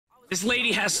This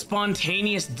lady has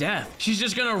spontaneous death. She's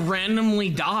just gonna randomly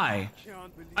die.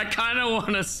 I kind of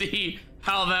want to see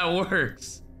how that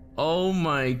works. Oh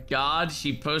my god,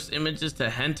 she posts images to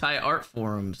hentai art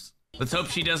forums. Let's hope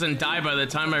she doesn't die by the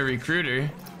time I recruit her.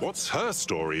 What's her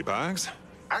story, Bags?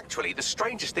 Actually, the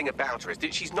strangest thing about her is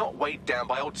that she's not weighed down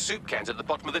by old soup cans at the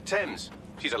bottom of the Thames.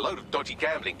 She's a load of dodgy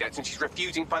gambling debts and she's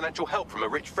refusing financial help from a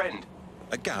rich friend.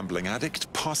 A gambling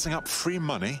addict passing up free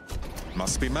money?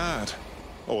 Must be mad.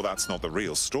 Or that's not the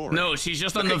real story. No, she's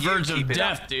just on the verge of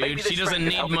death, dude. She doesn't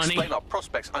need money. Explain our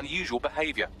prospect's unusual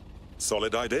behavior.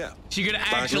 Solid idea. She could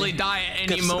actually die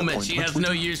at any moment. She has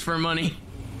no use for money.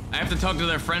 I have to talk to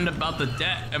their friend about the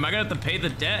debt. Am I gonna have to pay the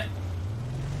debt?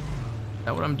 Is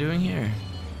that what I'm doing here?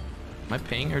 Am I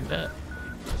paying her debt?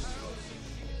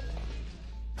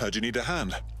 Heard you need a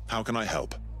hand. How can I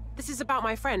help? This is about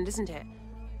my friend, isn't it?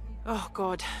 Oh,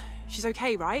 God. She's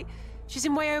okay, right? She's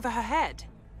in way over her head.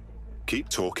 Keep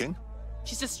talking.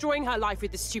 She's destroying her life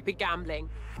with this stupid gambling.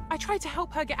 I tried to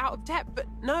help her get out of debt, but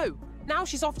no. Now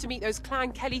she's off to meet those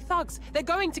Clan Kelly thugs. They're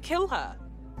going to kill her.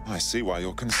 I see why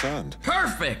you're concerned.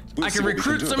 Perfect! We'll I can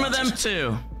recruit some of them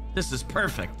too. This is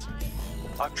perfect.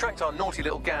 I've tracked our naughty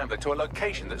little gambler to a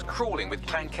location that's crawling with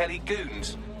Clan Kelly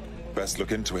goons. Best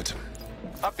look into it.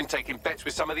 I've been taking bets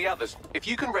with some of the others. If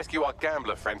you can rescue our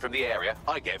gambler friend from the area,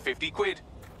 I get 50 quid.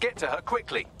 Get to her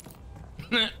quickly.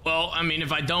 Well, I mean,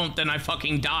 if I don't, then I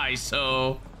fucking die,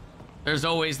 so there's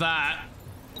always that.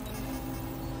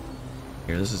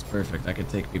 Here, this is perfect. I could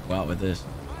take people out with this.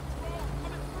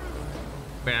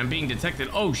 Wait, I'm being detected.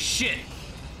 Oh, shit.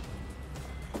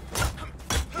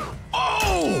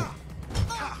 Oh!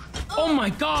 Oh my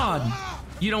god!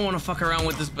 You don't want to fuck around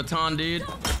with this baton, dude.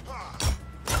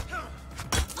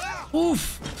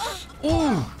 Oof!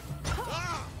 Ooh!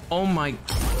 Oh my...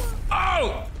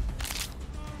 Oh!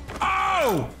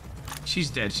 Oh!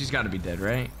 She's dead. She's got to be dead,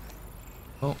 right?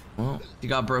 Oh, well, she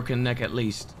got broken neck at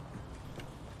least.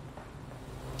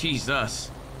 Jesus.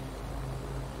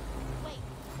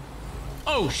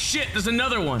 Oh shit, there's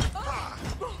another one.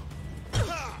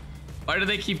 Why do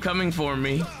they keep coming for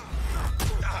me?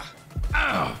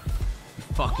 Oh, you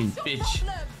fucking bitch.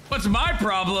 What's my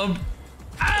problem?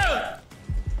 Oh!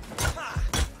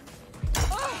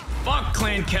 Fuck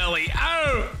Clan Kelly.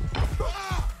 Oh!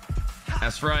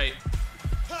 That's right.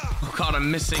 Oh god, I'm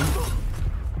missing.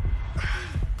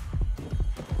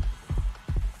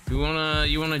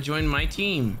 You wanna join my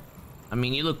team? I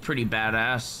mean, you look pretty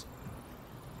badass.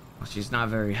 Well, she's not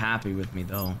very happy with me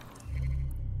though.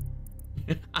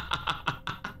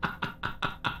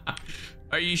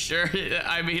 Are you sure?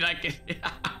 I mean, I can.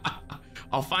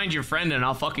 I'll find your friend and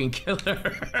I'll fucking kill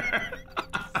her.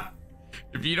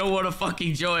 If you don't want to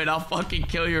fucking join, I'll fucking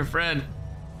kill your friend.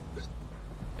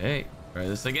 Hey, try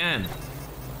this again.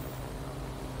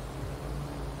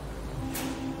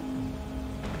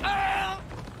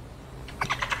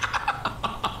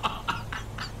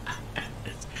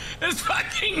 This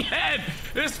fucking head!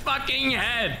 This fucking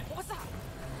head! What's that?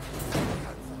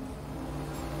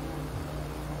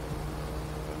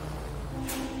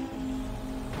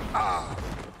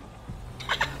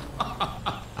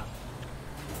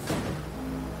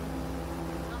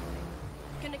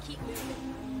 Gonna keep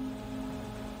moving.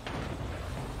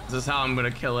 This is how I'm gonna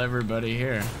kill everybody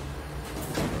here.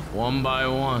 One by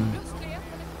one.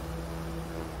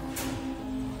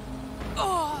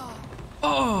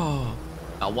 Oh!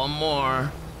 Got one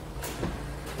more.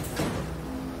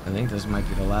 I think this might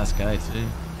be the last guy too.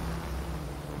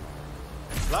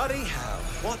 Bloody hell,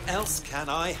 what else can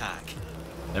I hack?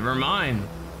 Never mind.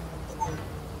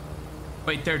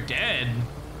 Wait, they're dead.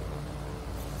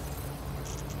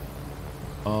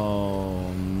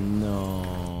 Oh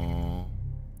no.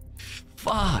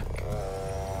 Fuck.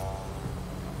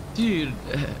 Dude,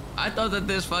 I thought that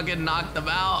this fucking knocked them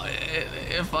out.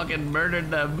 It fucking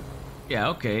murdered them. Yeah,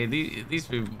 okay, these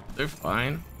people, they're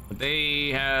fine. But they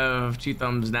have 2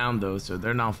 thumbs down though, so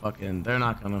they're not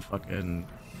gonna fucking...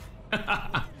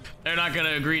 they're not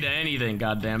gonna agree to anything,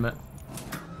 goddammit.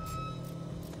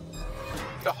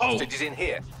 The hostage is in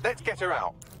here. Let's get her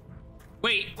out.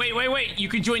 Wait. You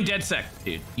could join DedSec,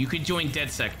 dude. You could join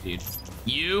DedSec, dude.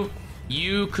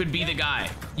 You could be the guy.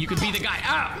 You could be the guy.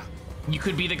 Ah! You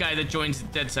could be the guy that joins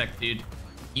DedSec, dude.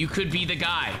 You could be the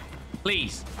guy.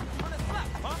 Please.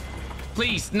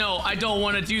 Please, no, I don't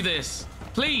want to do this.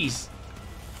 Please.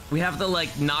 We have to,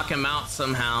 like, knock him out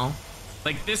somehow.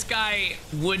 Like, this guy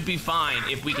would be fine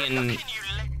if we can...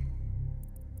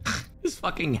 This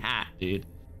fucking hat, dude.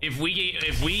 If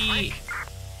we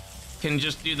can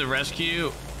just do the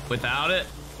rescue without it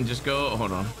and just go...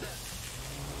 Hold on.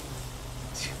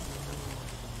 That's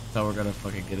how we're gonna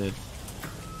fucking get it.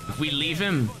 If we leave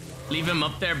him Leave him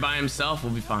up there by himself.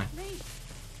 We'll be fine.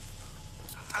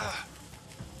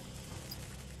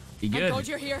 Be good. Thank God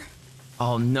you're here.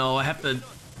 Oh no, I have to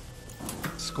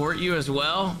escort you as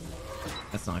well?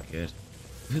 That's not good.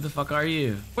 Who the fuck are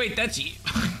you? Wait, that's you.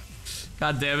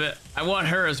 God damn it. I want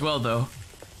her as well though.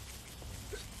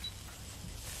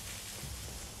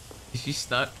 Is she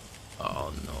stuck?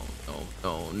 Oh no, no,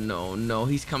 no, no, no.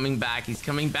 He's coming back. He's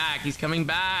coming back. He's coming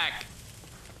back.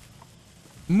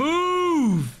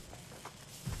 Move!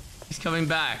 He's coming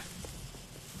back.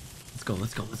 Let's go,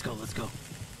 let's go, let's go, let's go.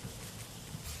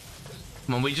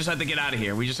 Come on, we just have to get out of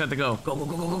here. We just have to go. Go, go,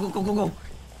 go, go, go, go, go, go.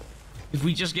 If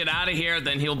we just get out of here,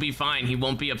 then he'll be fine. He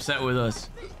won't be upset with us.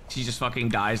 She just fucking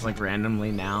dies like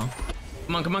randomly now.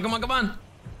 Come on, come on, come on, come on.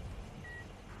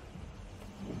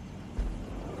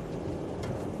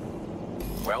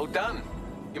 Well done.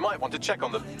 You might want to check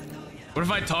on them. What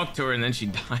if I talk to her and then she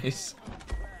dies?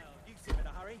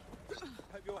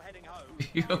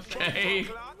 You okay?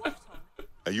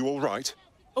 Are you all right?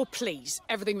 Oh, please.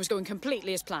 Everything was going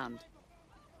completely as planned.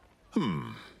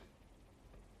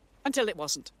 Until it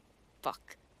wasn't.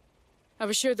 Fuck. I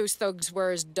was sure those thugs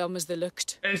were as dumb as they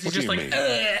looked. And she's What do just you like, mean? The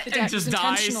death and just was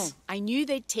intentional. dies. I knew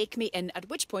they'd take me in, at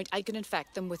which point I could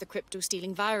infect them with a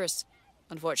crypto-stealing virus.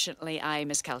 Unfortunately, I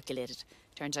miscalculated.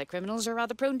 Turns out criminals are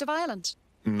rather prone to violence.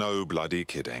 No bloody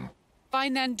kidding.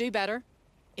 Fine then, do better.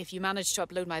 If you manage to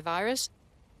upload my virus,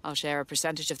 I'll share a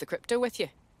percentage of the crypto with you.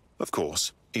 Of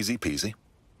course. Easy peasy.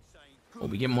 Well,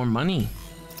 we get more money.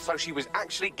 So she was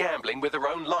actually gambling with her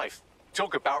own life.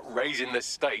 Talk about raising the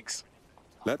stakes.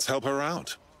 Let's help her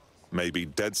out. Maybe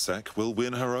DedSec will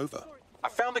win her over. I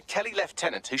found the Kelly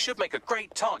lieutenant who should make a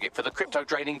great target for the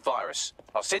crypto-draining virus.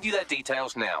 I'll send you their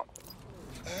details now.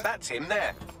 That's him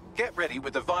there. Get ready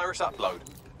with the virus upload.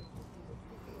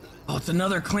 Oh, it's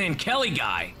another Clan Kelly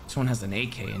guy. This one has an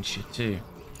AK and shit too.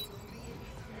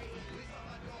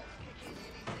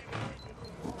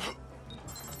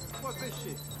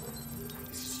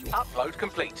 Upload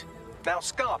complete. Now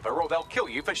scarf her or they'll kill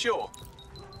you for sure.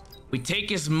 We take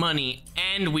his money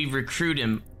and we recruit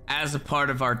him as a part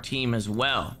of our team as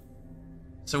well.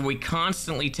 So we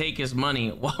constantly take his money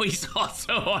while he's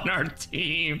also on our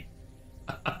team.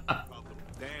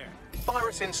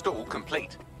 Virus install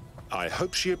complete. I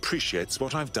hope she appreciates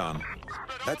what I've done.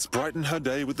 Let's brighten her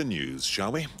day with the news,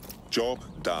 shall we? Job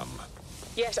done.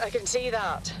 Yes, I can see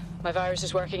that. My virus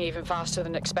is working even faster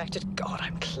than expected. God,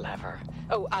 I'm clever.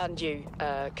 Oh, and you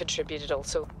contributed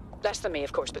also. Less than me,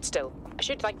 of course, but still. I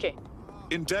should thank you.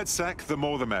 In DedSec, the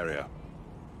more the merrier.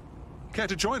 Care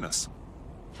to join us?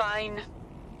 Fine.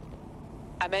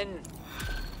 I'm in.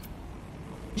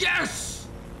 Yes!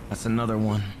 That's another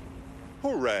one.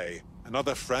 Hooray!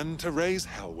 Another friend to raise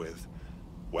hell with.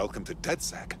 Welcome to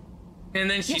DedSec. And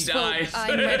then she dies.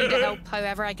 Well, I'm ready to help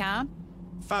however I can.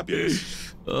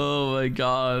 Fabulous. Oh my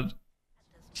god.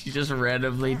 She just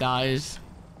randomly dies.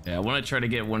 Yeah, I want to try to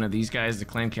get one of these guys, the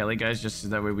Clan Kelly guys, just so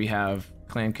that way we have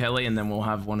Clan Kelly and then we'll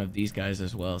have one of these guys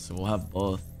as well. So we'll have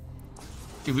both.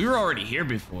 Dude, we were already here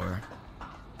before.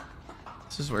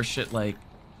 This is where shit like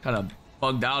kind of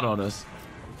bugged out on us.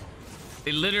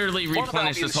 They literally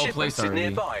replenished this whole place already.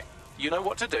 Nearby. You know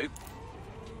what to do.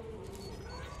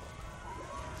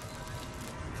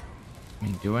 I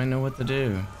mean, do I know what to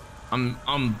do?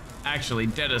 I'm actually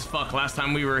dead as fuck. Last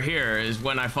time we were here is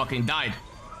when I fucking died.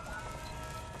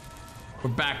 We're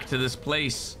back to this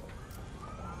place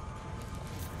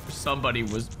where somebody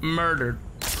was murdered.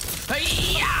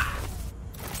 Hey-ya!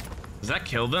 Does that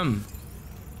kill them?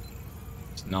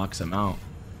 Just knocks them out.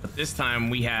 But this time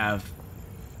we have...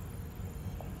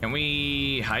 Can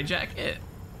we hijack it?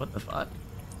 What the fuck?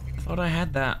 I thought I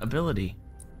had that ability.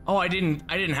 Oh, I didn't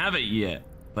have it yet.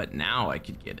 But now I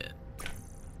could get it.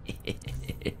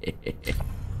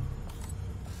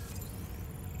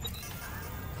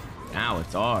 Now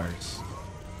it's ours.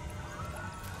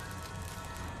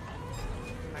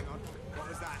 Hang on, what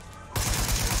was that?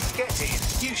 Get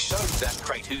in. You showed that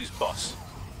crate who's boss.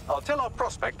 I'll tell our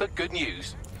prospect the good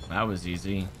news. That was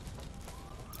easy.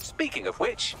 Speaking of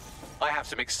which, I have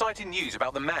some exciting news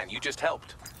about the man you just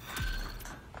helped.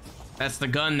 That's the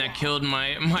gun that killed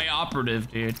my operative,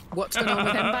 dude. What's going on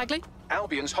with him, Bagley?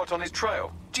 Albion's hot on his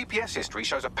trail. GPS history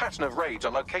shows a pattern of raids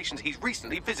on locations he's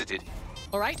recently visited.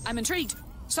 All right, I'm intrigued.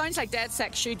 Sounds like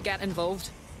DedSec should get involved.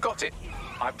 Got it.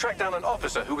 I've tracked down an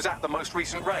officer who was at the most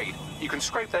recent raid. You can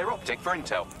scrape their optic for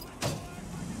intel.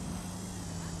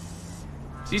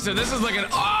 See, so this is like an...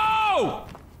 Oh!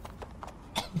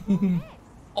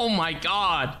 Oh my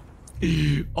god.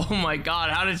 Oh my god,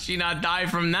 how did she not die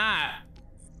from that?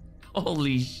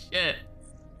 Holy shit.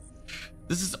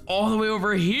 This is all the way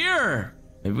over here.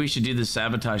 Maybe we should do the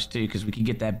sabotage too, because we could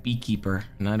get that beekeeper.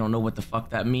 And I don't know what the fuck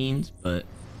that means, but...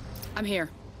 I'm here.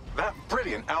 That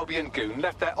brilliant Albion goon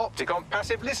left their optic on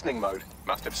passive listening mode.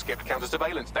 Must have skipped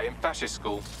counter-surveillance day in fascist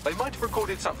school. They might have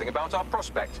recorded something about our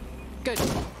prospect. Good.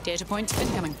 Data point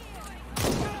incoming.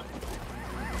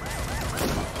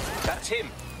 That's him.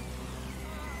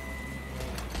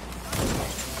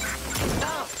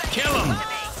 Kill him!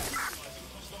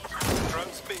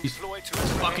 He's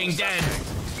fucking dead.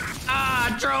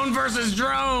 Ah, drone versus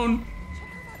drone!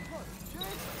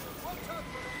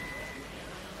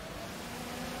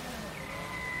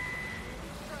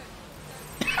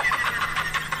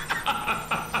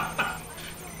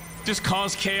 Just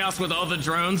cause chaos with all the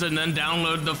drones and then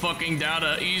download the fucking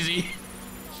data. Easy.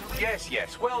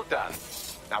 Yes, well done.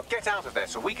 Now get out of there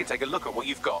so we can take a look at what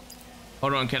you've got.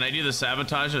 Hold on, can I do the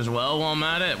sabotage as well while I'm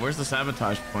at it? Where's the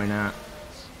sabotage point at?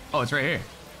 Oh, it's right here.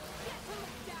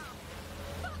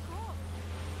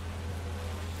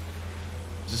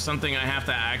 Is this something I have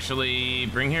to actually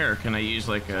bring here? Or can I use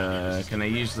like can I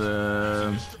use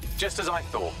the... Just as I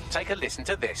thought. Take a listen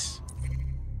to this.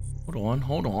 Hold on.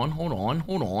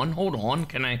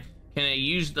 Can I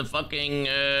use the fucking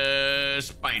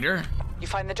spider? You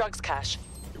find the drugs cache?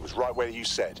 It was right where you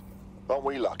said. Aren't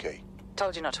we lucky?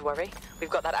 Told you not to worry. We've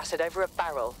got that acid over a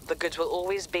barrel. The goods will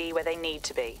always be where they need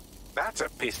to be. That's a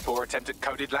piss-poor attempt at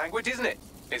coded language, isn't it?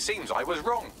 It seems I was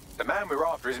wrong. The man we're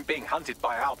after isn't being hunted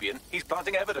by Albion. He's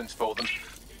planting evidence for them.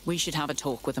 We should have a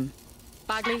talk with him.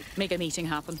 Bagley, make a meeting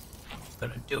happen. I'm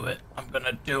gonna do it. I'm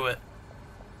gonna do it.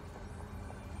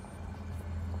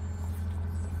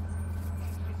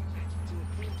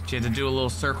 She had to do a little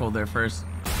circle there first.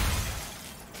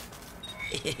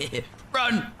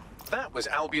 Run! That was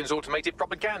Albion's automated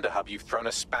propaganda hub you've thrown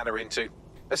a spanner into.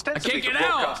 Ostensibly for get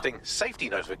out! broadcasting safety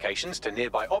notifications to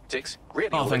nearby optics,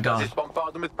 really Oh, all it thank does God. is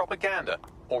bombard them with propaganda.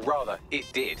 Or rather,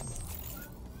 it did.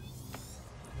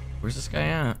 Where's this guy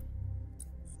at?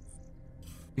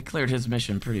 He cleared his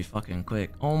mission pretty fucking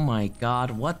quick. Oh my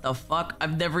God, what the fuck?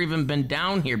 I've never even been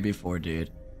down here before, dude.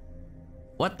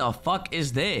 What the fuck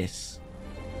is this?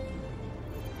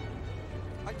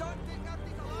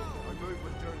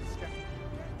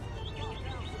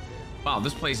 Wow,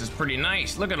 this place is pretty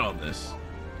nice. Look at all this.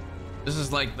 This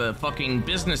is like the fucking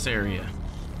business area.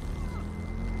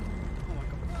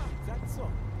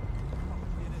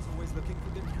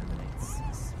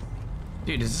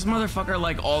 Dude, is this motherfucker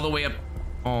like all the way up?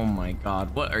 Oh my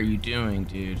God, what are you doing,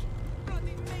 dude?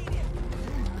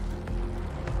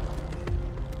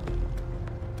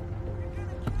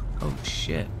 Oh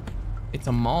shit, it's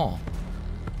a mall.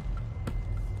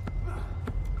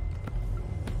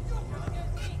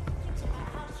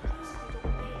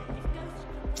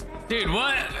 Dude,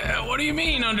 what? What do you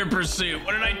mean under pursuit?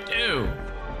 What did I do?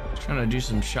 Trying to do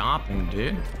some shopping,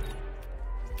 dude. No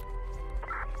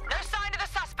sign of the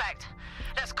suspect.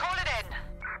 Let's call it in.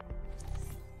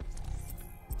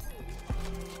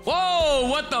 Whoa,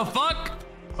 what the fuck?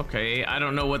 Okay, I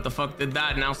don't know what the fuck did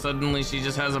that. Now suddenly she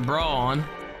just has a bra on.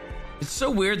 It's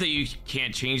so weird that you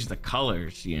can't change the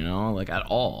colors, you know, like at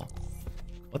all.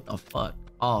 What the fuck?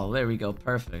 Oh, there we go,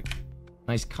 perfect.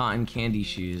 Nice cotton candy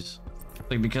shoes.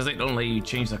 Like, because they don't let you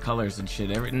change the colors and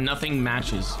shit, nothing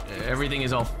matches. Everything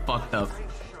is all fucked up.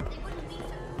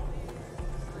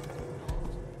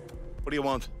 What do you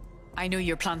want? I know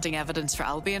you're planting evidence for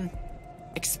Albion.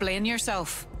 Explain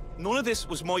yourself. None of this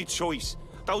was my choice.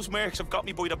 Those mercs have got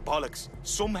me by the bollocks.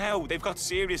 Somehow, they've got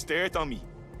serious dirt on me.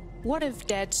 What if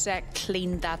DedSec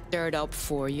cleaned that dirt up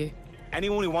for you?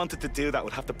 Anyone who wanted to do that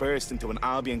would have to burst into an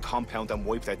Albion compound and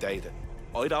wipe their data.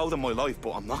 I'd owe them my life,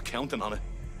 but I'm not counting on it.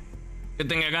 Good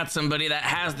thing I got somebody that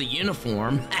has the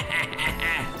uniform.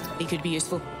 He could be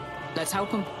useful. Let's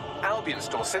help him. Albion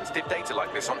stores sensitive data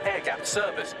like this on air-gapped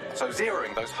servers, so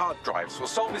zeroing those hard drives will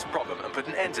solve this problem and put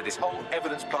an end to this whole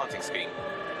evidence planting scheme.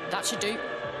 That should do.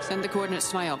 Send the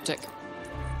coordinates to my optic.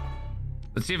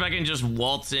 Let's see if I can just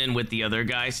waltz in with the other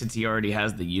guy since he already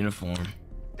has the uniform.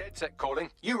 DedSec calling.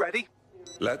 You ready?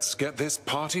 Let's get this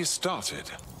party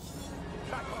started.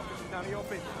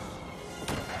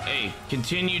 Hey,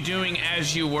 continue doing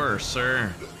as you were,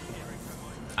 sir.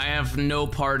 I have no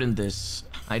part in this.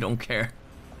 I don't care.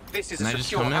 This is Can I a just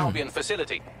secure come in? Albion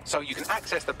facility, so you can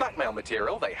access the blackmail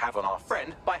material they have on our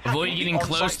friend by hacking Avoid the getting on-site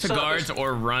close to servers. guards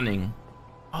or running.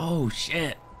 Oh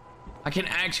shit. I can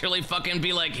actually fucking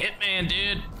be like Hitman,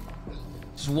 dude.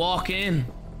 Just walk in.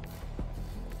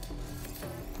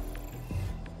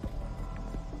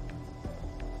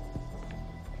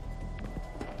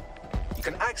 You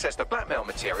can access the blackmail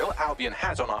material Albion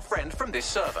has on our friend from this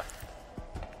server.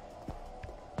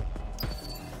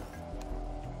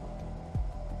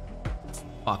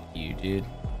 Fuck you. you, dude.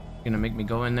 You're gonna make me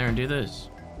go in there and do this.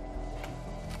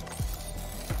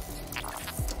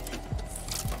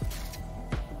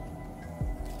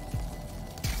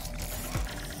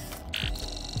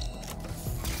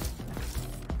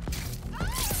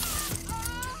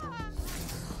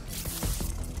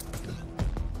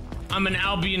 I'm an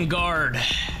Albion guard.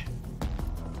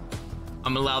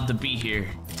 I'm allowed to be here.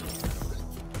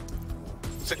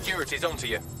 Security's onto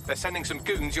you. They're sending some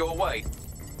goons your way.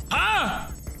 Huh?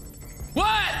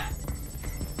 What?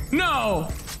 No.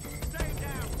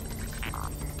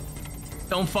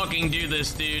 Don't fucking do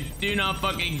this, dude. Do not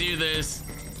fucking do this.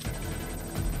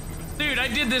 Dude, I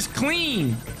did this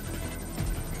clean.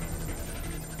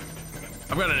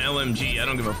 I've got an LMG. I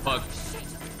don't give a fuck.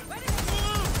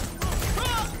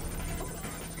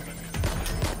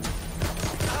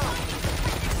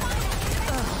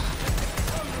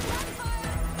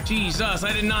 Jesus,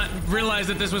 I did not realize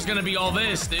that this was gonna be all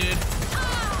this, dude.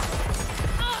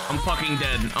 I'm fucking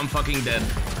dead. I'm fucking dead.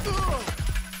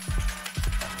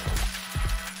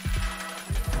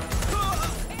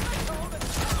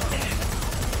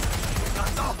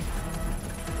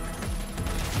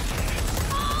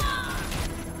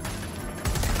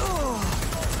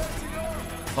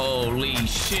 Holy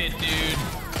shit, dude.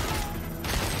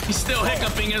 He's still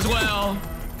hiccuping as well.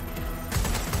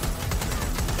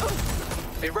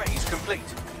 Erase complete.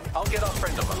 I'll get our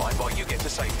friend on the line while you get to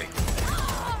safety.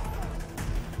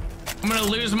 I'm gonna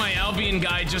lose my Albion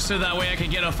guy just so that way I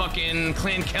could get a fucking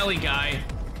Clan Kelly guy.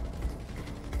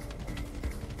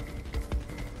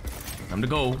 Time to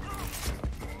go.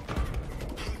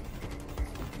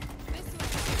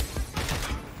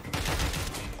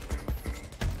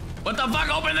 What the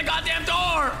fuck? Open the goddamn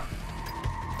door!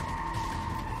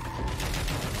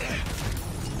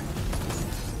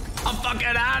 I'm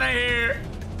fucking out of here!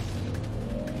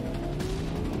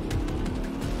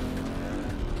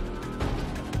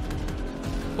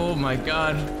 Oh my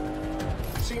god.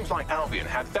 Seems like Albion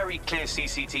had very clear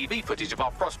CCTV footage of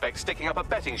our prospect sticking up a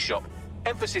betting shop.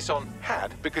 Emphasis on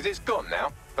had because it's gone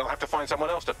now. They'll have to find someone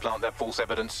else to plant their false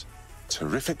evidence.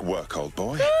 Terrific work, old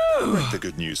boy. Break the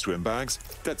good news, Twinbags.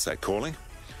 DedSec calling.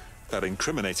 That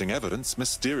incriminating evidence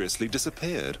mysteriously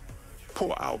disappeared.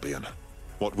 Poor Albion.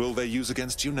 What will they use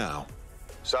against you now?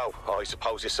 So, I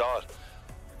suppose you saw it.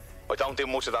 I don't do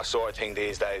much of that sort of thing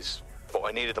these days, but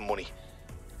I needed the money.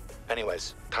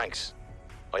 Anyways, thanks.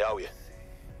 I owe you.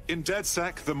 In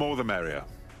DedSec, the more the merrier.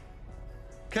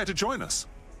 Care to join us?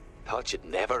 Thought you'd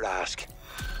never ask.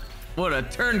 What a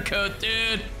turncoat,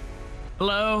 dude.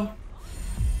 Hello?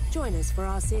 Join us for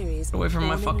our series. Get away from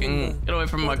my fucking... Get away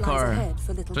from my car.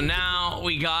 So now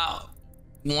we got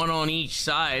one on each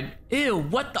side. Ew,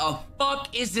 what the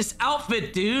fuck is this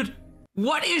outfit, dude?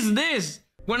 What is this?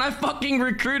 When I fucking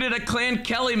recruited a Clan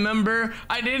Kelly member,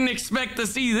 I didn't expect to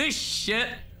see this shit.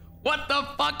 What the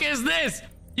fuck is this?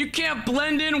 You can't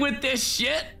blend in with this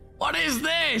shit? What is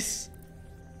this?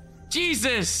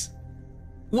 Jesus.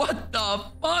 What the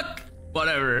fuck?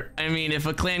 Whatever. I mean, if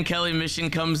a Clan Kelly mission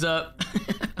comes up,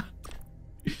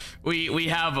 we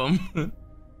have them.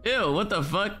 Ew, what the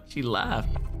fuck? She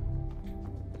laughed.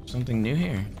 Something new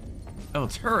here. Oh,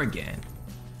 it's her again.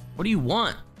 What do you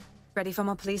want? Ready for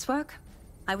more police work?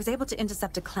 I was able to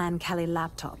intercept a Clan Kelly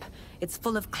laptop. It's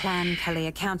full of Clan Kelly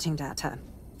accounting data.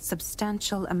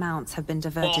 Substantial amounts have been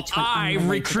diverted to an I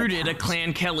recruited account. a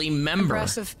Clan Kelly member.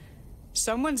 Impressive.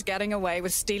 Someone's getting away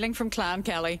with stealing from Clan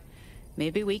Kelly.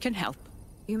 Maybe we can help.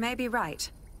 You may be right.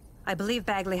 I believe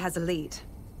Bagley has a lead.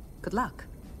 Good luck.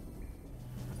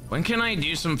 When can I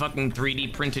do some fucking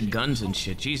 3D printed guns and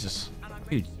shit? Jesus.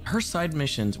 Dude, her side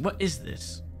missions, what is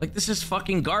this? Like, this is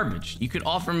fucking garbage. You could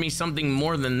offer me something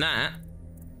more than that.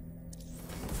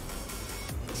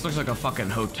 This looks like a fucking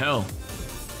hotel.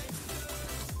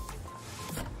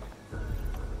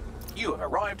 You have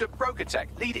arrived at BrokerTech,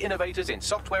 lead innovators in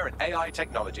software and AI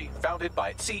technology, founded by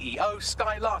its CEO,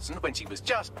 Sky Larson, when she was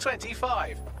just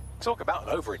 25. Talk about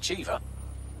an overachiever.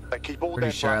 They keep all Pretty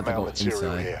their sure I have to blackmail go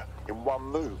material inside. here. In one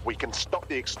move, we can stop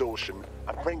the extortion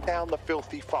and bring down the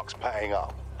filthy fucks paying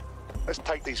up. Let's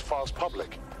take these files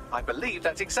public. I believe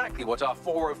that's exactly what our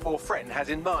 404 friend has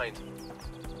in mind.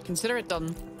 Consider it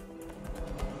done.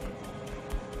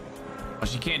 Oh,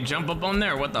 she can't jump up on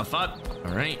there. What the fuck?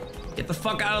 All right. Get the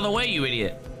fuck out of the way, you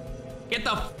idiot. Get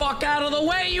the fuck out of the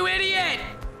way, you idiot!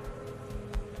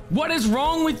 What is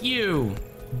wrong with you?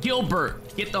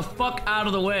 Gilbert, get the fuck out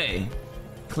of the way.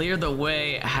 Clear the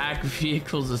way, hack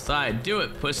vehicles aside. Do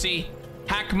it, pussy.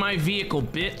 Hack my vehicle,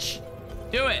 bitch.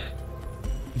 Do it.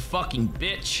 You fucking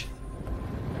bitch.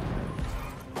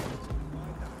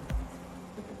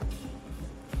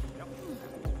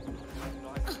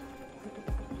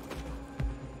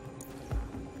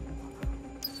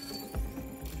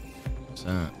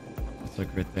 What's that? It's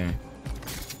like right there.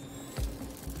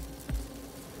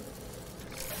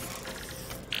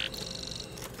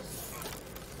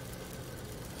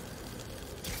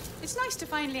 It's nice to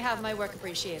finally have my work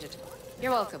appreciated.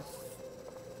 You're welcome.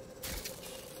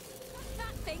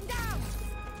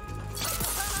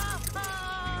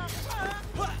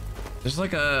 There's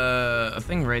like a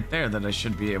thing right there that I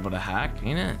should be able to hack,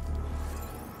 ain't it?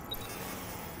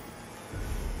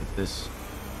 With this.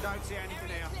 Don't see anything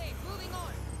here.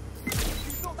 You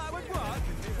thought that would work?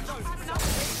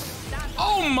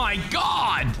 Oh my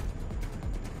god!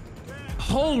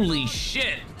 Holy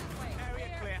shit!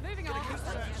 Moving on.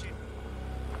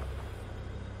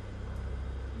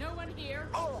 No one here.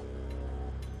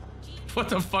 What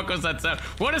the fuck was that sound?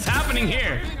 What is happening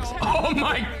here? Oh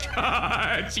my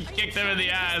god! She kicked him in the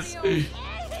ass.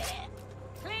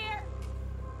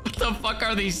 What the fuck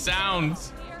are these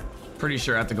sounds? Pretty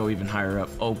sure I have to go even higher up.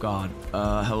 Oh god.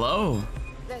 Hello?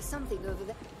 There's something over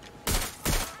there.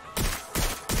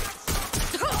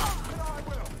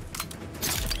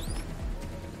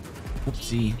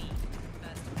 Oopsie.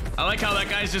 I like how that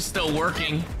guy's just still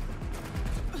working.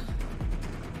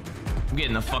 I'm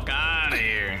getting the fuck out of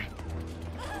here.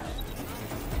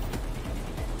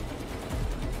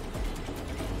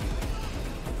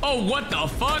 Oh, what the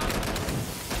fuck?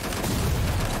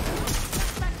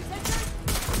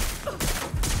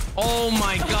 Oh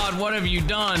my god, what have you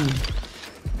done?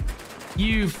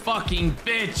 You fucking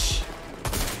bitch.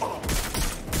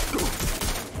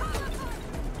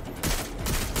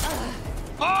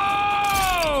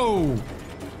 Oh!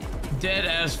 Dead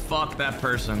as fuck, that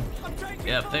person.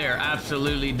 Yep, they are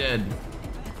absolutely dead.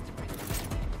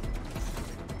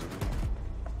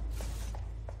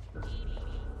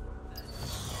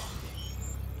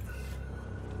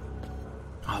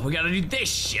 Oh, we gotta do this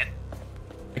shit.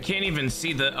 I can't even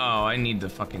see the... Oh, I need to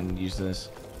fucking use this.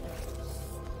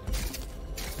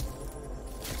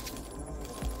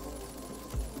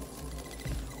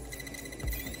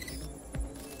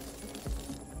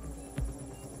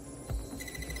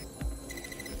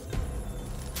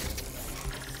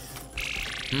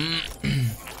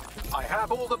 I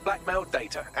have all the blackmail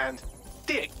data, and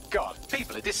dear God,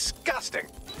 people are disgusting.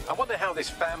 I wonder how this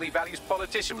family values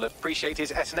politician will appreciate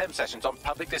his S&M sessions on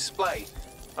public display.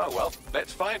 Oh well,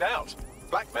 let's find out.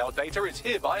 Blackmail data is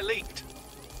hereby leaked.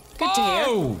 Good to hear.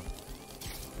 Oh!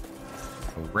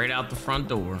 Right out the front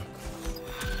door.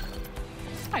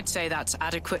 I'd say that's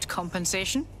adequate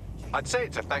compensation. I'd say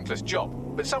it's a thankless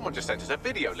job, but someone just sent us a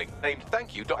video link named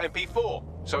thankyou.mp4,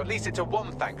 so at least it's a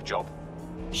one-thank job.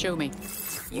 Show me.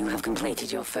 You have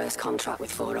completed your first contract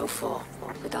with 404,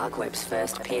 the dark web's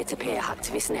first peer-to-peer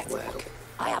hacktivist network.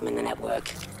 I am in the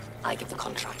network. I give the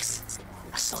contracts.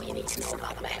 That's all you need to know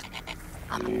about me.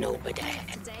 I'm nobody.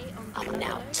 I'm an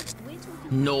out.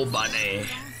 Nobody.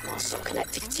 I'm also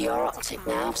connected to your optic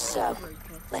now, so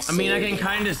let's I mean, see I can you.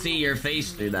 kind of see your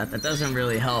face through that. That doesn't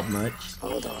really help much.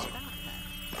 Hold on.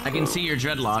 I can see your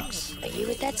dreadlocks. Are you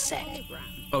a dead set?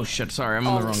 Oh shit, sorry, I'm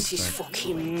on the wrong This is side.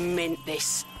 fucking mint,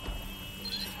 this.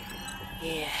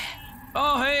 Yeah.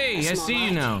 Oh hey, That's I not see you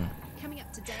right. now.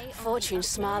 Fortune's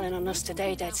smiling on us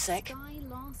today, DedSec.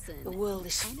 The world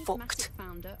is fucked,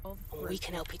 and we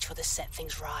can help each other set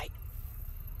things right.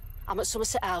 I'm at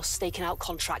Somerset House staking out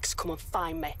contracts. Come and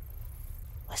find me.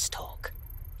 Let's talk.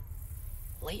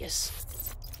 Laters.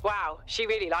 Wow, she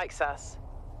really likes us.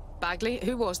 Bagley,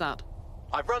 who was that?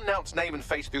 I've run Nout's name and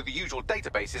face through the usual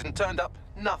databases and turned up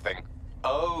nothing.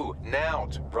 Oh,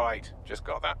 Nout. Right, just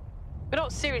got that. We're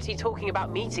not seriously talking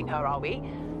about meeting her, are we?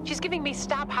 She's giving me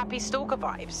stab-happy stalker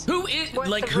vibes. Who is,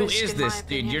 like, who is this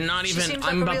dude? You're not even,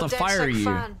 I'm about to fire you.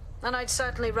 And I'd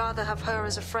certainly rather have her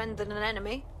as a friend than an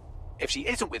enemy. If she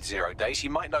isn't with Zero Day, she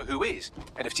might know who is.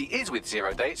 And if she is with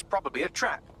Zero Day, it's probably a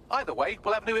trap. Either way,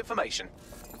 we'll have new information.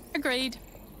 Agreed.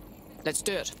 Let's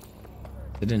do it.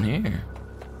 It's in here.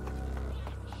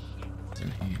 It's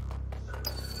in here.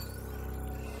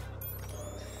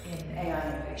 In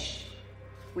AI innovation,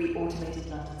 we automated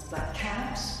London's black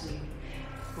cabs, we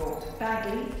brought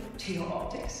Bagley to your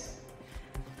optics.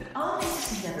 But our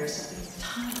latest endeavor is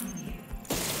something entirely new.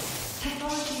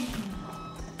 Technology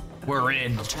involved. We're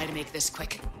in. I'll try to make this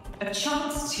quick. A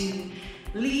chance to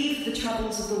leave the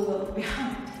troubles of the world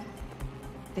behind.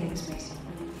 Things may seem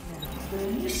bleak now, but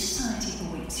a new society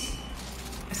awaits you.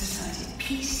 A society of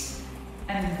peace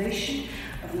and innovation,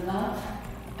 of love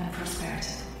and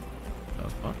prosperity. The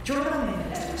fuck? Join our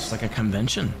movement. It's like a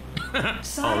convention.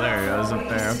 Oh, there he goes up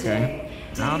there. Okay.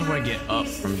 How do I get up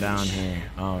from down here?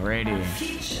 Alrighty. Our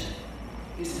future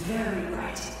is very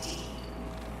bright indeed.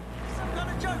 Some kind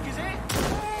of joke, is it?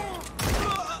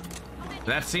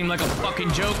 That seem like a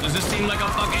fucking joke? Does this seem like a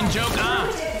fucking joke, huh?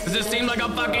 Does this seem like a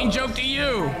fucking joke to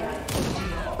you?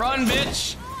 Run,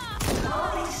 bitch!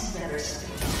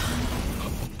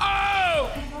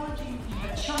 Oh!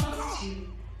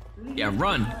 Yeah,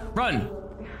 run, run,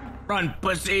 run,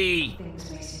 pussy!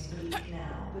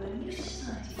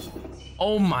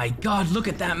 Oh my god, look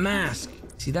at that mask.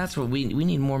 See, that's what we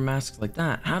need, more masks like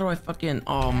that. How do I fucking,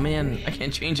 oh man, I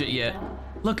can't change it yet.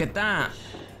 Look at that.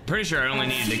 Pretty sure I only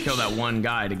needed to kill that one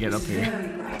guy to get up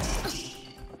here.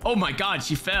 Oh my god,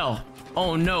 she fell.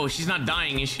 Oh no, she's not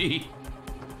dying, is she?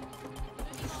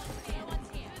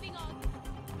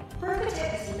 Permadeath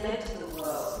has led to the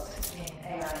world in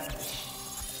AI English.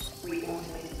 We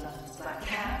automated London's black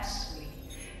cabs. We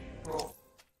brought...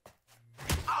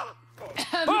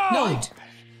 Oh!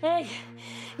 Hey,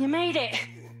 you made it.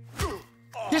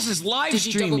 This is live Did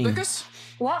you streaming. double book us?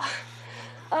 What?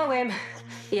 Oh,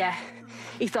 yeah.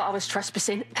 He thought I was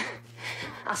trespassing.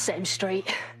 I set him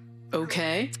straight.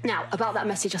 Okay. Now, about that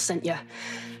message I sent you.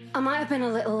 I might have been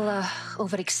a little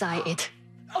overexcited.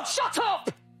 Oh, shut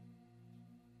up!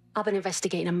 I've been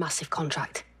investigating a massive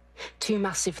contract. Too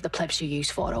massive for the plebs who use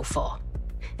 404.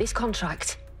 This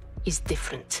contract is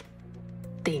different.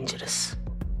 Dangerous.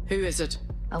 Who is it?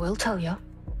 I will tell you.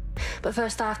 But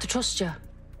first I have to trust you.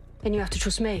 And you have to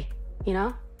trust me, you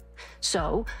know?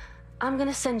 So, I'm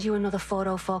gonna send you another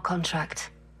 404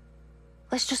 contract.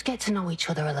 Let's just get to know each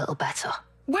other a little better.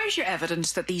 Where's your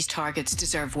evidence that these targets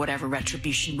deserve whatever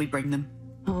retribution we bring them?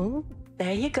 Oh,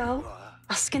 there you go.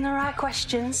 Asking the right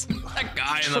questions. That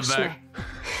guy in the Trust back. me.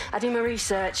 I do my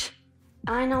research.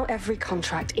 I know every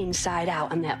contract inside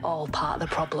out, and they're all part of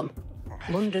the problem.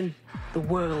 London, the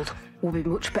world, will be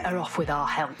much better off with our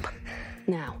help.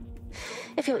 Now,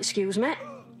 if you'll excuse me,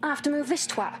 I have to move this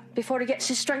twat before he gets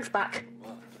his strength back.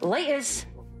 Laters.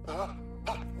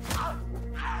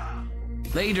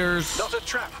 Laters. Not a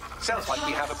trap. Sounds like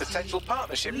we have a potential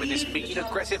partnership with this mean,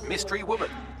 aggressive mystery woman.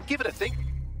 Give it a think.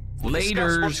 We'll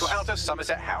discuss once you're out of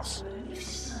Somerset House.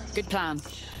 Good plan.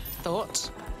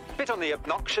 Thoughts? Bit on the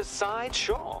obnoxious side,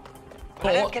 sure.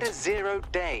 I don't get a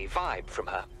zero-day vibe from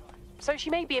her. So she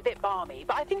may be a bit balmy,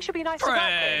 but I think she'll be nice to work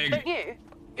with, don't you?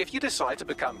 If you decide to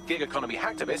become gig economy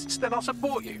hacktivists, then I'll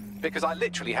support you, because I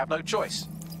literally have no choice.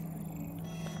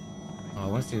 Oh, I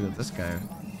want to see what this guy.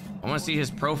 I want to see his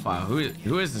profile.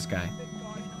 Who is this guy?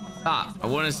 Stop! I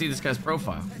want to see this guy's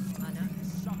profile.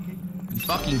 You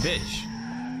fucking bitch.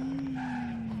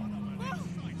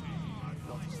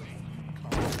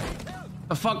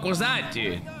 The fuck was that,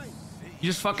 dude? You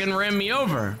just fucking ran me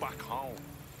over.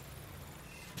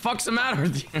 Fuck's the matter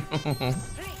with you?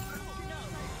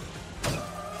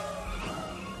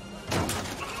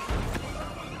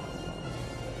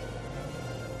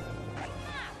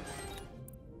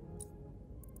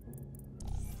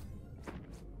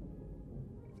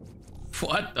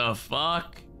 What the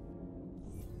fuck?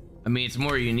 I mean, it's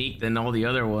more unique than all the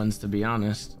other ones, to be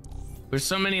honest. There's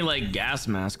so many like gas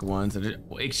mask ones that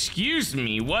are, excuse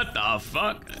me, what the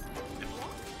fuck?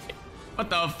 What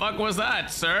the fuck was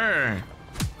that, sir?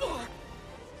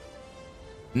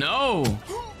 No.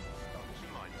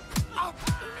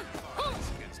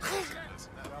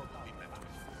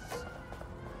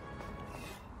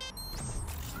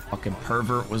 Fucking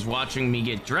pervert was watching me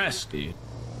get dressed, dude.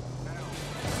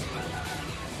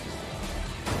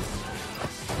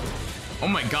 Oh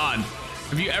my god,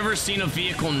 have you ever seen a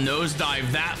vehicle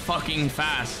nosedive that fucking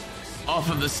fast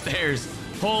off of the stairs?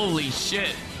 Holy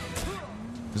shit.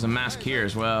 There's a mask here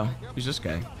as well. Who's this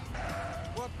guy?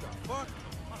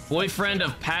 Boyfriend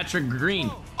of Patrick Green.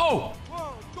 Oh!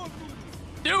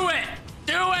 Do it!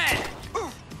 Do it!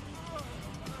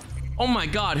 Oh my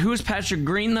god, who is Patrick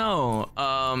Green though?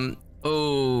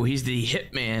 Oh, he's the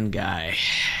hitman guy.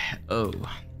 Oh.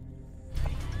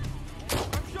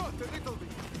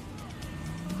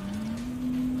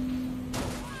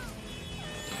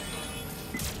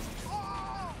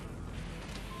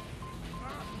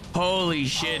 Holy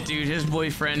shit, dude, his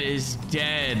boyfriend is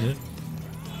dead.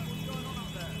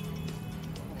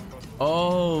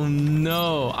 Oh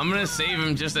no, I'm gonna save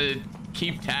him just to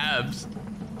keep tabs.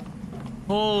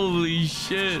 Holy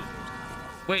shit.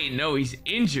 Wait, no, he's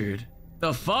injured.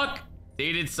 The fuck?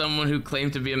 Dated someone who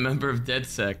claimed to be a member of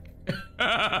DedSec.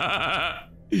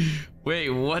 Wait,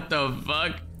 what the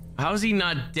fuck? How's he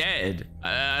not dead?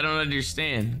 I don't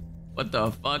understand. What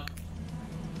the fuck?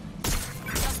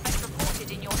 Suspect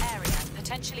reported in your area,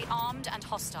 potentially armed and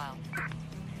hostile.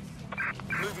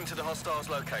 Moving to the hostile's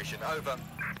location, over.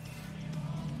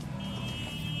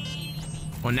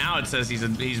 Well, now it says he's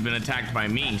been attacked by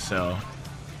me, so.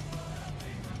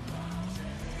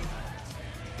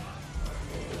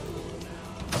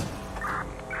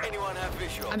 Anyone have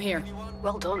I'm here.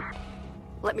 Well done.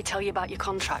 Let me tell you about your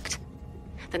contract.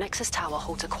 The Nexus Tower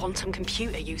holds a quantum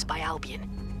computer used by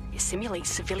Albion. It simulates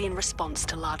civilian response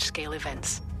to large-scale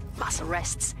events. Mass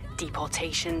arrests,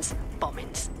 deportations,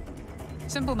 bombings.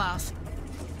 Simple math.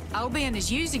 Albion is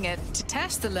using it to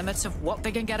test the limits of what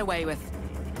they can get away with.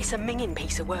 It's a minging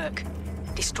piece of work.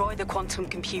 Destroy the quantum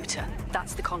computer.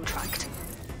 That's the contract.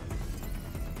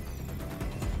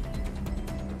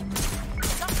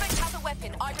 Suspect has a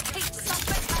weapon. I repeat,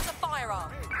 suspect has a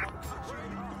firearm.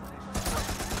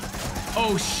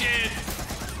 Oh shit!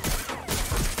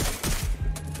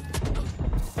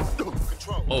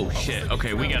 Oh shit,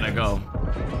 okay, we gotta go.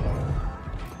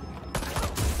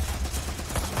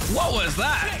 What was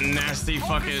that? Nasty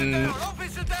fucking...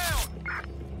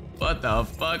 What the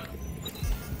fuck?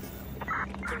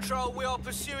 Control, we are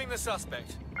pursuing the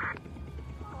suspect.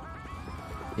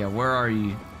 Yeah, where are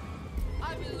you?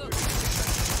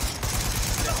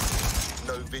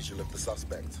 No visual of the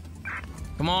suspect.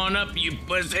 Come on up, you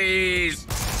pussies!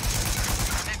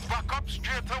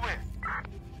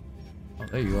 Oh,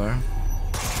 there you are.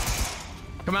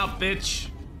 Come out, bitch.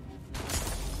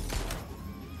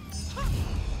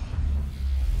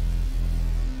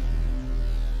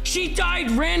 She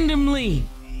died randomly.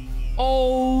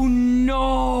 Oh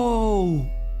no.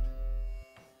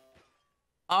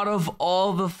 Out of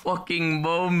all the fucking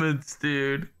moments,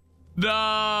 dude.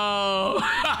 No.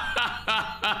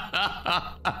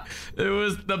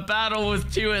 The battle was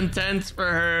too intense for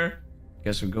her.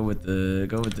 Guess we'll go with the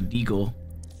deagle.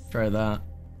 Try that.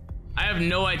 I have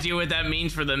no idea what that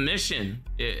means for the mission.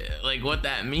 Like what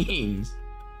that means.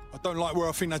 I don't like where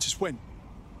I think that just went.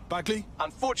 Bagley?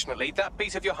 Unfortunately, that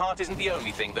piece of your heart isn't the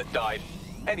only thing that died.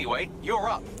 Anyway, you're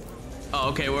up. Oh,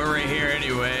 okay, we're right here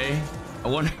anyway. I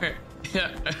wonder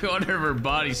if her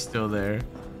body's still there.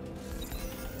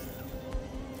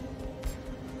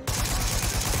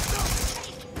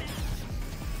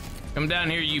 Come down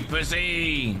here, you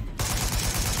pussy.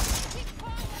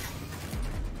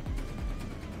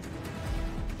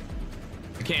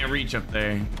 I can't reach up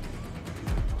there.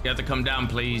 You have to come down,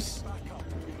 please.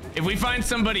 If we find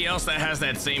somebody else that has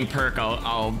that same perk,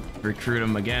 I'll recruit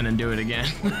them again and do it again.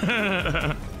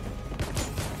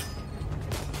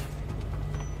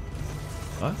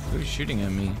 What? Who's shooting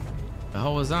at me? The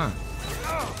hell was that?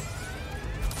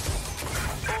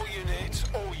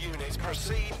 All units,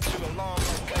 proceed to alarm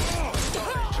location.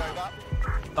 Storage, over.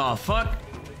 Oh, fuck.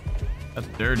 That's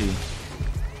dirty.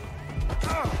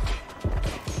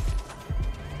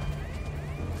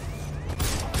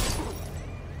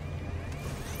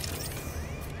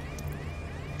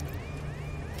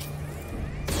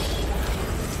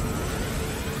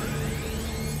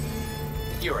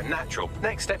 You're a natural.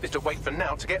 Next step is to wait for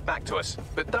Now to get back to us.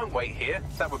 But don't wait here.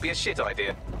 That would be a shit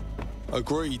idea.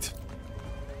 Agreed.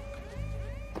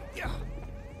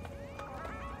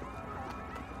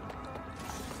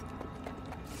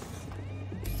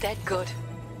 Dead good.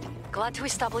 Glad to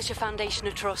establish a foundation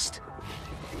of trust.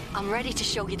 I'm ready to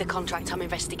show you the contract I'm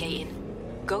investigating.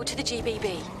 Go to the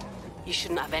GBB. You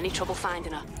shouldn't have any trouble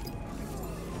finding her.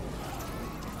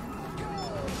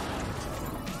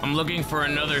 I'm looking for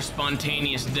another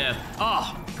spontaneous death.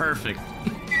 Oh, perfect.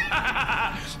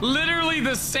 Literally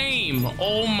the same.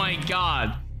 Oh my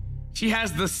god. She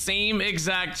has the same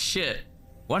exact shit.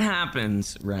 What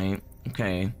happens, right?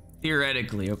 Okay,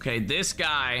 theoretically, okay, this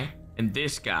guy and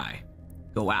this guy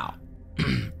go out,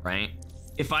 right?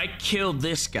 If I kill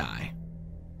this guy,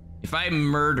 if I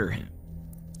murder him,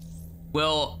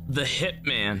 will the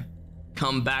hitman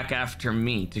come back after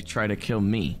me to try to kill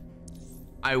me?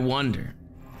 I wonder.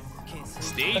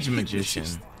 Stage magician.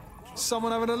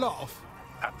 Someone having a laugh?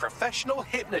 A professional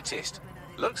hypnotist.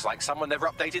 Looks like someone never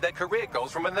updated their career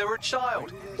goals from when they were a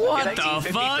child. What In the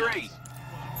 1853.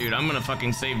 fuck? Dude, I'm gonna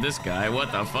fucking save this guy.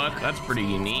 What the fuck? That's pretty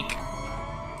unique.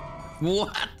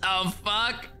 What the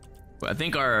fuck? I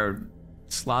think our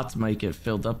slots might get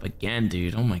filled up again,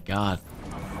 dude. Oh my god.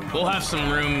 We'll have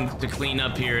some room to clean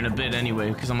up here in a bit anyway,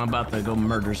 because I'm about to go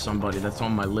murder somebody that's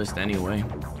on my list anyway.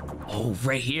 Oh,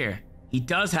 right here. He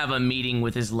does have a meeting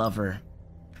with his lover.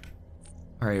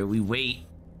 All right, we wait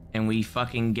and we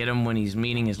fucking get him when he's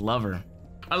meeting his lover.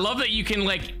 I love that you can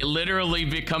like literally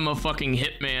become a fucking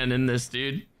hitman in this,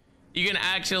 dude. You can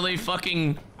actually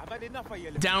fucking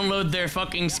download their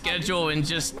fucking schedule and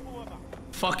just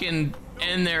fucking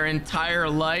end their entire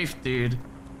life, dude.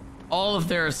 All of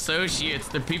their associates,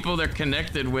 the people they're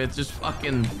connected with, just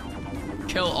fucking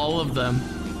kill all of them.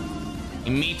 He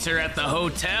meets her at the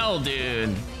hotel,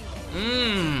 dude.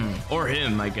 Or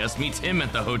him, I guess. Meets him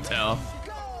at the hotel.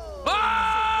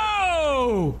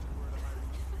 Oh!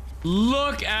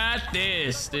 Look at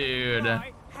this, dude.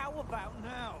 about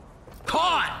now?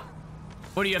 Caught!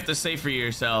 What do you have to say for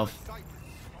yourself?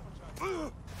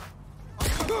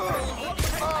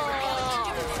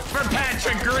 For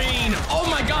Patrick Green! Oh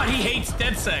my god, he hates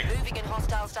DedSec. Moving in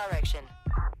hostiles direction.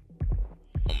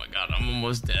 Oh my god, I'm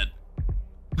almost dead.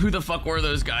 Who the fuck were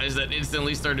those guys that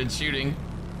instantly started shooting?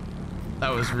 That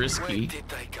was risky. Where did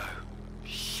they go?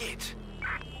 Shit.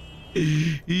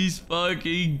 He's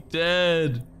fucking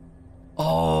dead.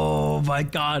 Oh my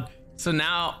god. So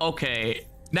now, okay.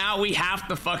 Now we have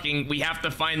to find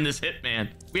this hitman.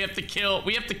 We have to kill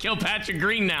Patrick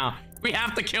Green now. We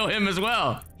have to kill him as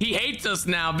well. He hates us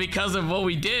now because of what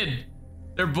we did.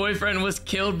 Their boyfriend was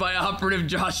killed by operative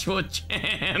Joshua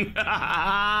Chan.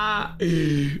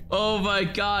 Oh my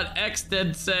god,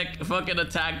 ex-DedSec fucking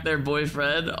attacked their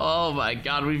boyfriend. Oh my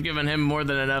god, we've given him more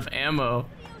than enough ammo.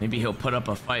 Maybe he'll put up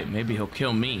a fight. Maybe he'll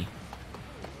kill me.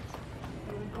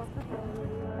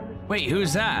 Wait,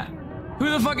 who's that? Who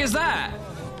the fuck is that?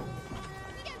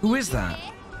 Who is that?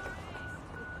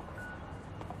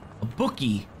 A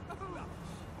bookie.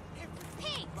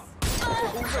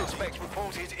 All suspects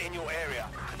reported in your area.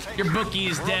 Your bookie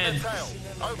is dead.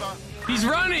 Over. He's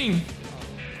running!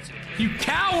 You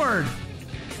coward!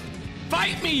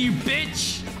 Fight me, you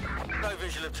bitch! No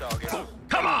visual of target.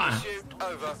 Come on! Shoot.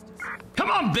 Over.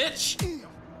 Come on, bitch!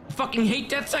 I fucking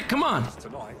hate DedSec, come on!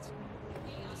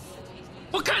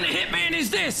 What kind of hitman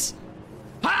is this?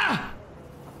 Huh?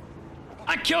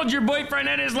 I killed your boyfriend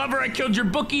and his lover, I killed your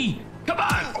bookie! Come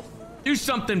on! Do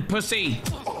something, pussy!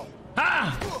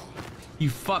 Huh? You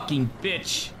fucking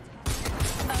bitch.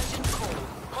 Urgent call.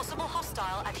 Possible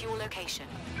hostile at your location.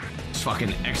 Just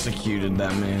fucking executed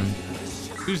that man.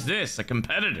 Who's this? A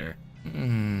competitor?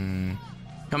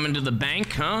 Coming to the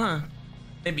bank, huh?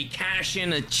 Maybe cash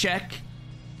in a check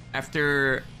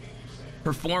after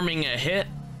performing a hit.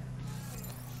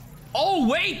 Oh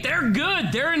wait, they're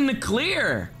good. They're in the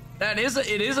clear. It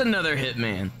is another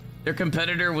hitman. Their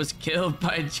competitor was killed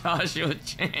by Joshua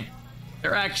Chan.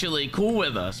 They're actually cool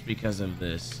with us because of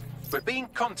this. We're being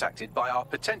contacted by our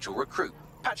potential recruit.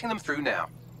 Patching them through now.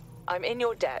 I'm in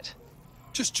your debt.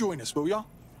 Just join us, will ya?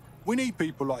 We need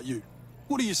people like you.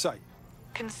 What do you say?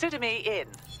 Consider me in.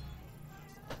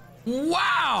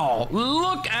 Wow!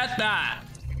 Look at that!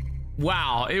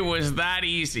 Wow, it was that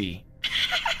easy.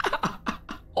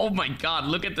 Oh my god,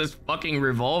 look at this fucking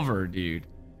revolver, dude.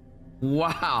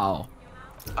 Wow.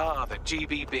 Ah, the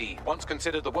GBB, once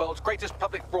considered the world's greatest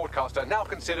public broadcaster, now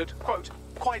considered, quote,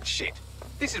 quite shit.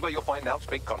 This is where you'll find Alp's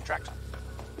big contract.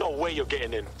 No way you're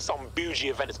getting in. Some bougie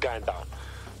event is going down.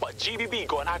 But GBB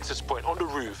got an access point on the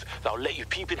roof that'll let you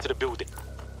peep into the building.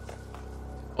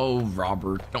 Oh,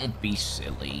 Robert, don't be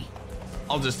silly.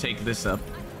 I'll just take this up.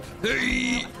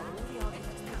 Hey!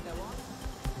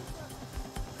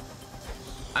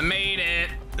 I made it.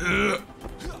 Ugh.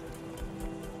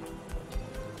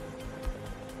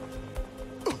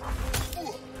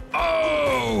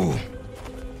 Oh!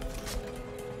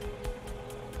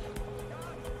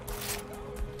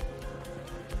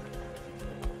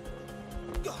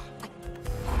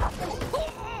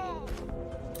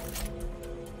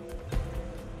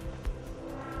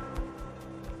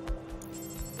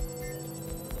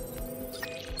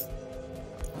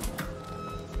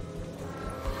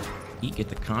 Get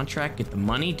the contract, get the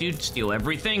money, dude, steal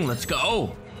everything. Let's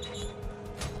go.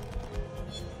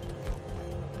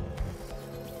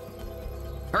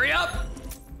 Hurry up!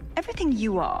 Everything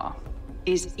you are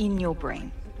is in your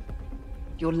brain.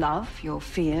 Your love, your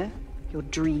fear, your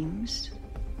dreams,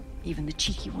 even the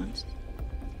cheeky ones,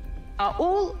 are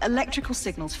all electrical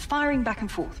signals firing back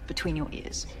and forth between your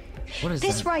ears. What is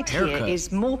this that? right Haircut. here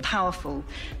is more powerful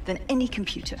than any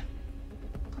computer.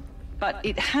 But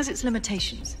it has its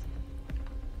limitations.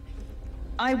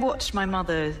 I watched my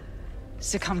mother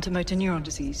succumb to motor neuron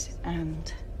disease,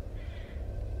 and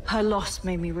her loss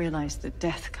made me realize that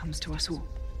death comes to us all.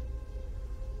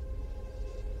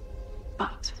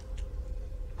 But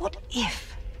what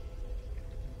if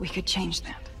we could change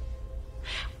that?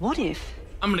 What if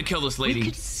I'm gonna kill this lady. we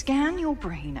could scan your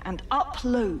brain and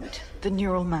upload the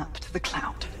neural map to the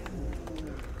cloud?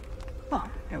 Well,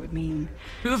 that would mean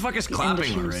Who the fuck is the end of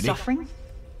clapping human already? suffering,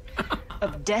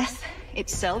 of death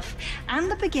itself,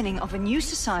 and the beginning of a new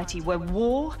society where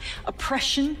war,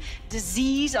 oppression,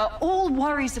 disease are all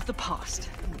worries of the past.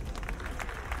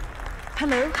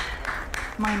 Hello,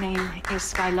 my name is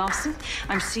Sky Larson.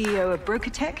 I'm CEO of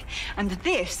BrokerTech, and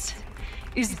this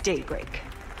is Daybreak.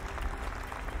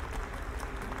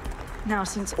 Now,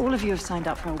 since all of you have signed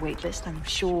up for our waitlist, I'm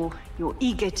sure you're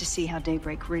eager to see how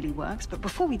Daybreak really works. But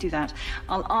before we do that,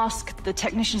 I'll ask the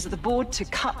technicians at the board to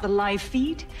cut the live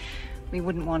feed. We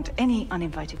wouldn't want any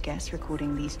uninvited guests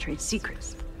recording these trade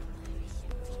secrets.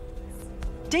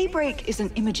 Daybreak is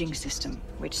an imaging system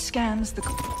which scans the...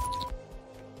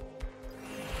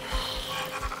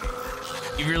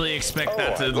 You really expect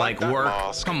that to, like, work?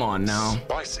 Mask. Come on now.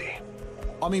 Spicy.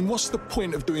 I mean, what's the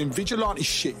point of doing vigilante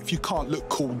shit if you can't look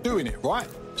cool doing it, right?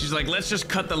 She's like, let's just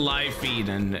cut the live feed,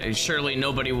 and surely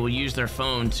nobody will use their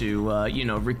phone to, you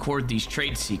know, record these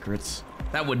trade secrets.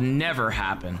 That would never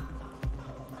happen.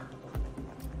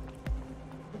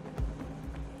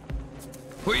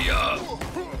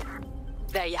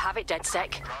 There you have it,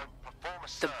 DedSec.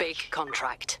 The big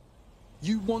contract.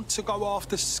 You want to go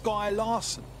after Sky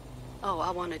Larson? Oh,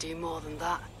 I want to do more than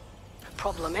that.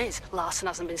 Problem is, Larson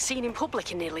hasn't been seen in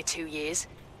public in nearly 2 years.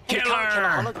 And he can't kill a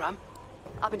hologram.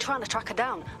 I've been trying to track her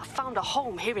down. I found a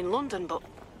home here in London, but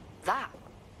that,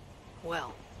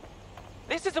 well...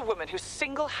 This is a woman who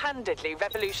single-handedly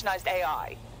revolutionized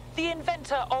AI. The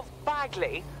inventor of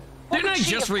Bagley. Didn't I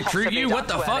just recruit you? What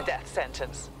the fuck? A death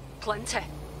sentence? Plenty.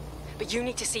 But you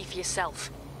need to see for yourself.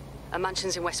 A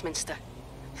mansion's in Westminster.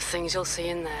 Things you'll see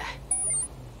in there.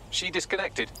 She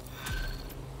disconnected.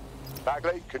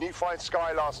 Bagley, can you find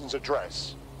Sky Larson's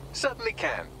address? Certainly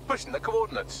can. Pushing the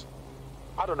coordinates.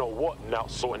 I don't know what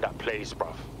Nowt's sorting that place,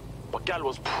 bruv. But gal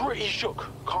was pretty shook.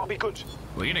 Can't be good.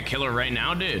 We're gonna kill her right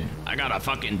now, dude. I got a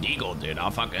fucking deagle, dude. I'll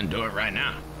fucking do it right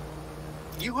now.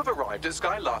 You have arrived at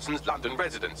Sky Larson's London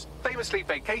residence, famously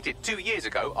vacated 2 years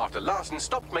ago after Larson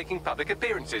stopped making public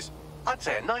appearances. I'd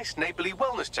say a nice neighborly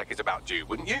wellness check is about due,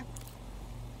 wouldn't you?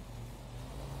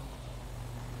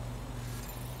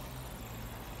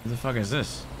 Who the fuck is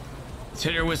this? Let's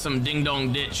hit her with some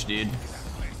ding-dong ditch, dude.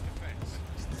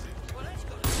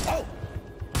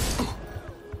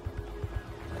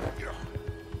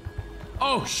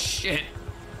 Oh, shit.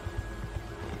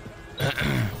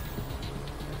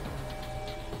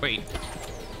 Wait.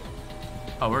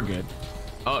 Oh, we're good.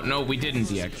 Oh, no, we didn't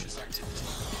deactivate.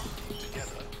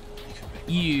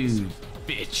 You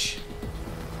bitch.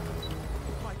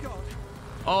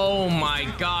 Oh my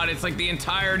god, it's like the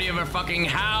entirety of a fucking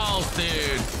house,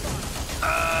 dude.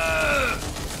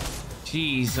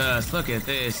 Jesus, look at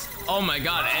this. Oh my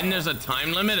god, and there's a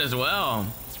time limit as well.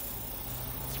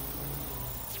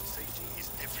 Safety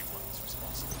is everyone's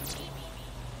responsibility.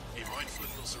 Be mindful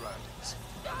of your surroundings.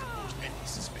 Report any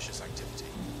suspicious activity.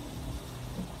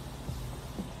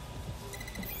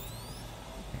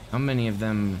 How many of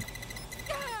them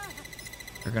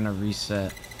are gonna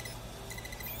reset?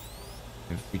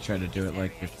 If we try to do it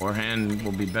like beforehand,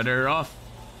 we'll be better off.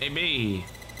 Maybe.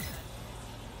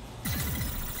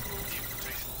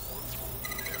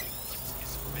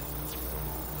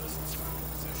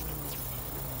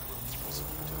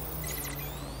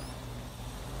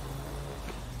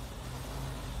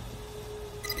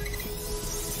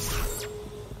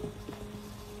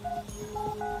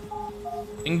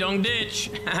 Ding dong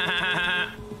ditch.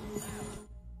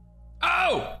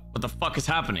 Oh! What the fuck is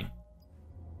happening?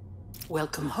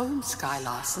 Welcome home, Sky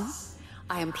Larson.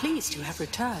 I am pleased you have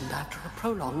returned after a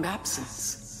prolonged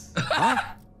absence. Huh?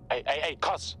 Hey,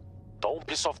 cuz. Don't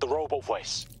piss off the robot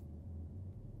voice.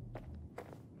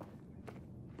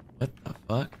 What the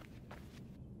fuck?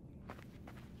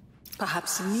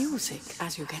 Perhaps some music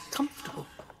as you get comfortable.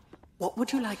 What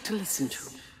would you like to listen to?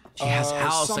 She has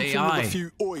house something AI. With a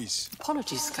few oys.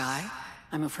 Apologies, Sky.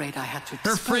 I'm afraid I had to.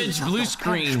 Her fridge blue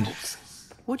screened.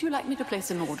 Would you like me to place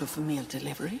an order for meal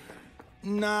delivery?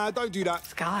 Nah, don't do that.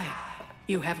 Sky,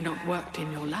 you have not worked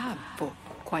in your lab for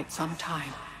quite some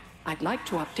time. I'd like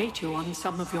to update you on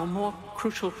some of your more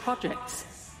crucial projects.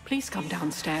 Please come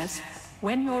downstairs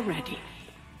when you're ready.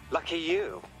 Lucky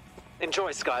you.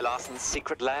 Enjoy Sky Larson's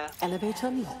secret lair. Elevator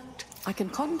locked. I can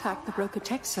contact the Broker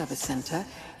Tech Service Center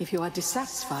if you are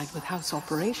dissatisfied with house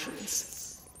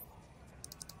operations.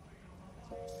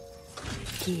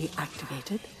 Key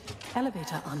activated.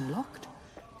 Elevator unlocked.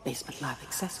 Basement lab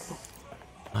accessible.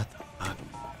 What the fuck?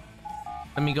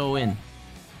 Let me go in.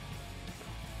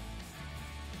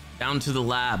 Down to the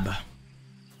lab.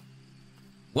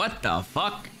 What the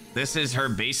fuck? This is her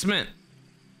basement?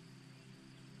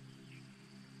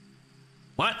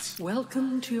 What?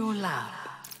 Welcome to your lab.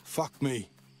 Fuck me.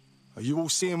 Are you all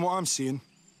seeing what I'm seeing?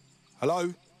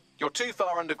 Hello? You're too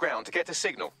far underground to get a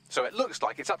signal, so it looks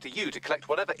like it's up to you to collect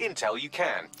whatever intel you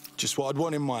can. Just what I'd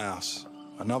want in my house.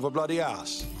 Another bloody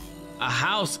house. A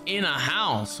house in a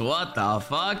house? What the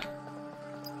fuck?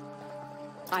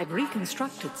 I've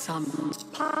reconstructed some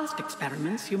past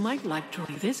experiments you might like to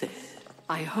revisit.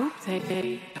 I hope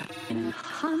they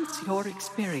enhance your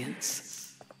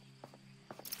experience.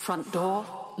 Front door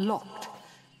locked.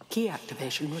 Key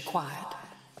activation required.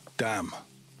 Damn.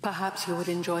 Perhaps you would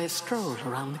enjoy a stroll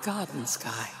around the garden,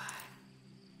 Sky.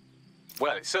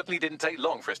 Well, it certainly didn't take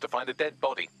long for us to find a dead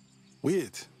body.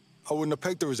 Weird. I wouldn't have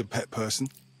pegged her as a pet person.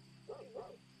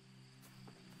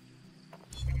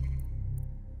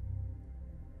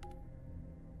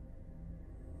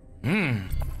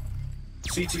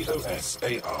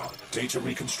 CTOS AR. Data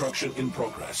reconstruction in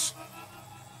progress.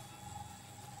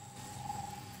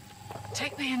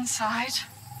 Take me inside.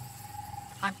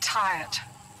 I'm tired.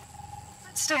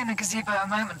 Let's stay in the gazebo a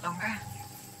moment longer.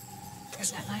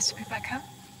 Isn't it nice to be back home?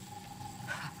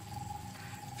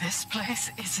 This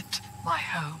place isn't my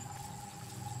home.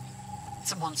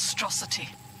 It's a monstrosity.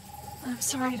 I'm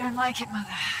sorry you don't like it, Mother.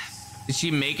 Did she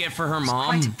make it for her It's mom?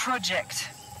 quite a project.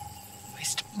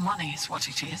 Waste of money is what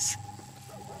it is.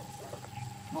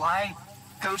 Why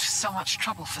go to so much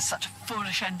trouble for such a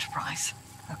foolish enterprise?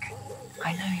 Okay,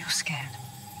 I know you're scared.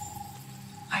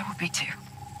 I will be too.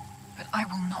 But I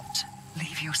will not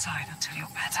leave your side until you're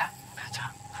better. Better.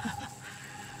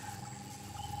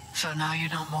 So now you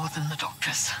know more than the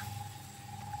doctors.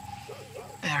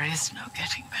 There is no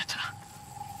getting better.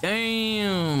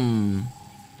 Damn.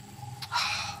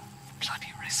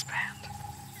 Bloody wristband.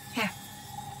 Here.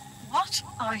 What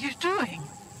are you doing?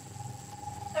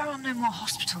 There are no more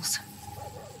hospitals.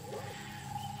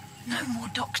 No more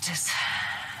doctors.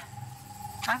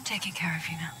 I'm taking care of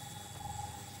you now.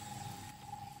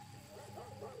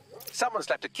 Someone's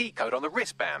left a key code on the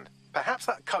wristband. Perhaps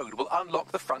that code will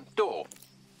unlock the front door.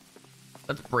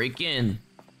 Let's break in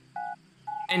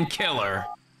and kill her.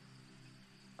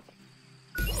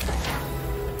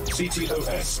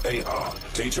 CTOS AR.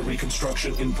 Data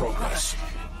reconstruction in progress.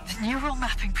 The neural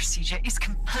mapping procedure is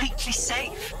completely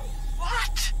safe.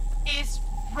 What is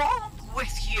wrong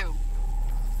with you?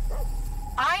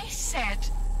 I said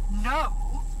no,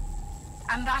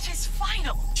 and that is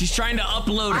final. She's trying to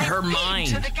upload her I've been mind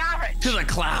to the garage. to the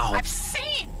cloud. I've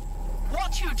seen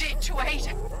what you did to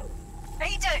Ada.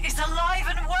 Ada is alive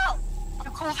and well. You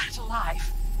call that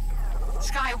alive?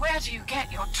 Sky, where do you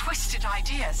get your twisted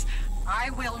ideas?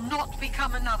 I will not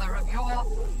become another of your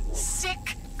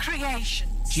sick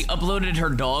creations. She uploaded her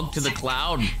dog to the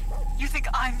cloud. You think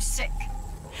I'm sick?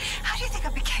 How do you think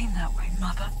I became that way,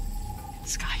 Mother?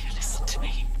 Sky, you listen to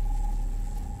me.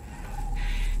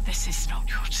 This is not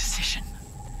your decision.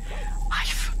 I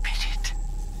forbid it.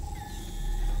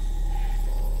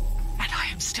 And I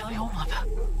am still your mother.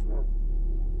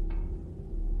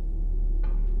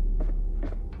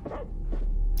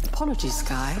 Apologies,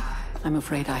 Sky. I'm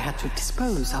afraid I had to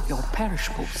dispose of your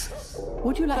perishables.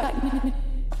 Would you like me?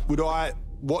 Would I...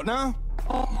 what now?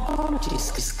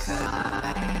 Apologies,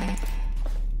 Sky.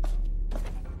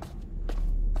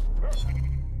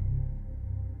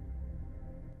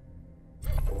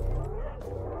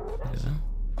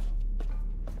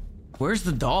 Where's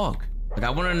the dog? Like, I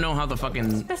want to know how the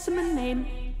fucking... Specimen name,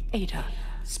 Ada.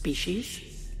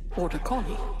 Species, Border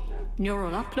Collie.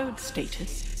 Neural upload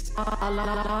status,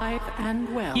 alive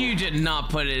and well. You did not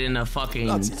put it in a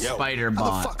fucking spider bot.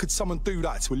 How the fuck could someone do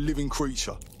that to a living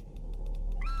creature?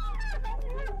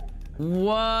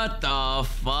 What the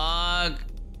fuck?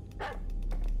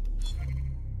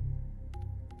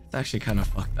 It's actually kind of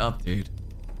fucked up, dude.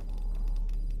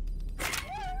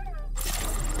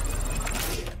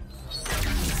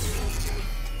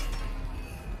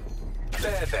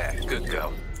 There, good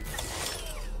girl.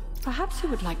 Perhaps you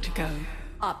would like to go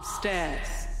upstairs.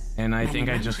 And I think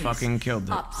I just fucking killed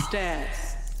it.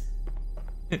 Upstairs.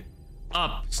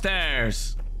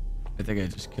 Upstairs. I think I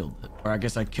just killed it. Or I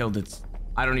guess I killed its...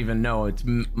 I don't even know. It's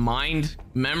mind,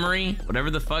 memory,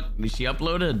 whatever the fuck she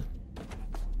uploaded.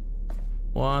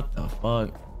 What the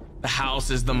fuck? The house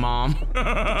is the mom.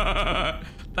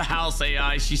 The house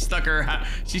AI. She stuck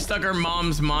her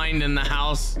mom's mind in the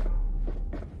house.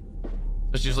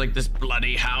 So she's like, this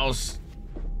bloody house.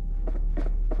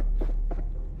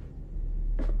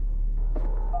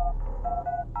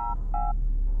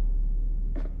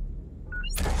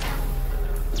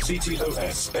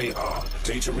 CTOS AR.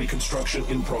 Data reconstruction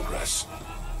in progress.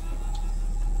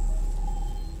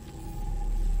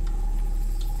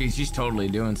 She's totally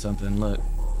doing something. Look.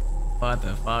 What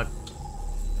the fuck?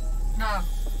 No.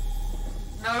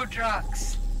 No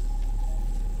drugs.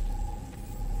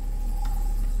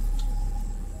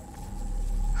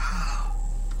 How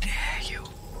dare you?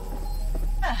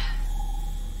 Not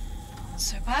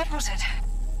so bad, was it?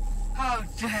 How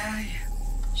dare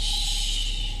you?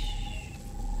 Shh.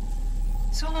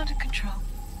 It's all under control.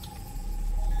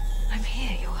 I'm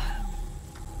here, your home.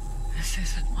 This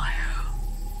isn't my home.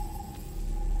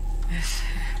 This...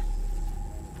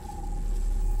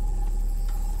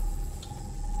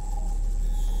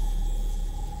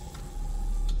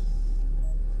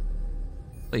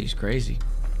 She's crazy.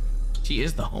 She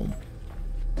is the home.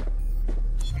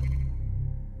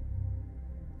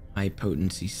 High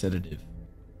potency sedative.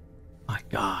 My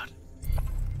God.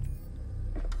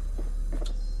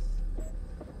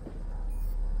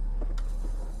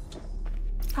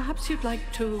 Perhaps you'd like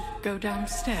to go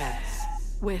downstairs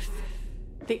with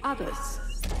the others.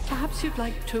 Perhaps you'd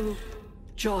like to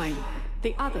join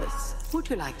the others. Would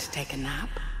you like to take a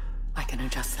nap? I can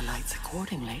adjust the lights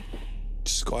accordingly.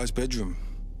 Sky's bedroom.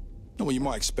 Not what you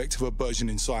might expect of a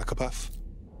burgeoning psychopath.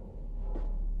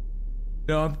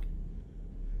 No,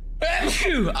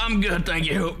 I'm good, thank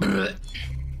you.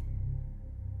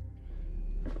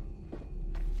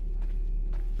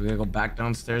 We gotta go back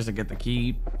downstairs to get the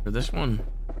key for this one.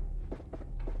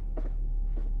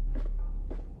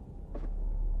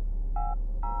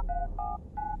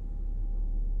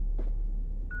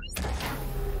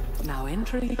 Now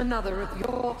entering another of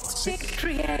your sick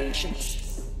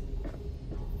creations.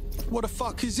 What the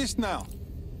fuck is this now?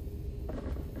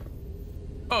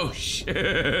 Oh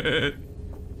shit.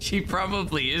 She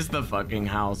probably is the fucking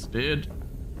house, dude.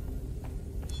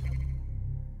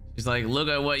 She's like, look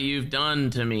at what you've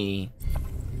done to me.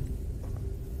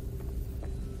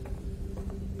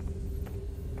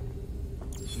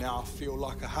 Now I feel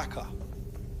like a hacker.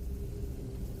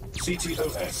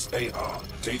 CTOS AR.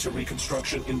 Data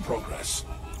reconstruction in progress.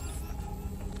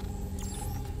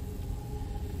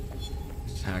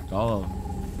 Just hacked all of them.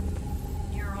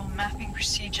 Neural mapping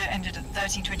procedure ended at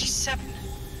 1327.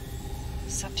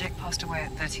 Subject passed away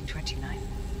at 1329.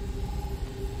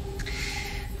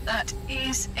 That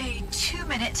is a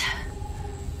 2-minute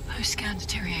post-scan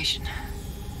deterioration,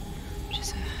 which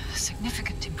is a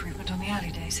significant improvement on the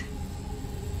early days.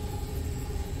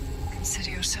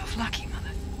 Consider yourself lucky,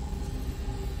 Mother.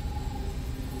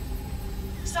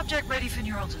 Subject ready for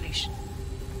neural deletion.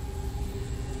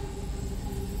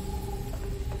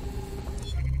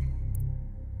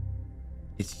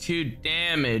 It's too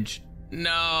damaged.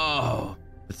 No.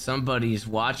 But somebody's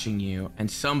watching you, and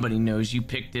somebody knows you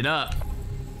picked it up.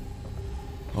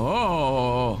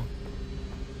 Oh.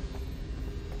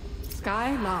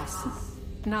 Sky Larson,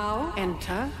 now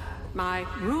enter my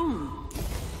room.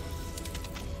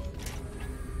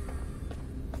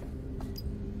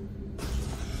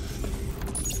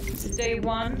 It's day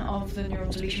 1 of the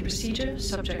neural deletion procedure.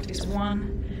 Subject is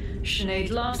 1.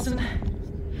 Sinead Larson.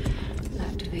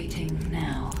 Activating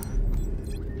now.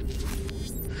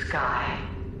 Sky,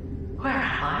 where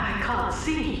am I? I can't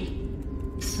see.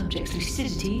 Subject's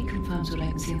lucidity confirms your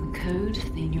latency on the code.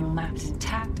 The neural map is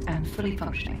intact and fully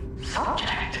functioning.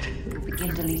 Subject? We'll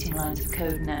begin deleting lines of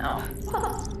code now.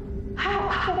 What?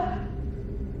 How?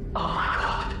 Oh my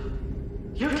God.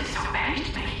 You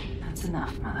disobeyed me. That's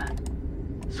enough, Mother.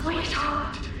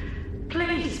 Sweetheart,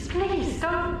 please, please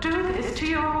don't do this to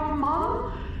your own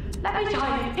mom. Let me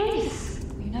die in peace.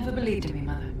 You never believed in me,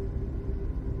 Mother.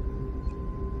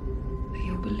 But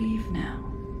you'll believe now.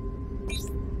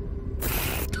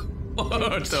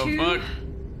 What the fuck?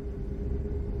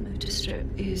 Motor strip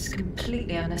is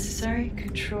completely unnecessary.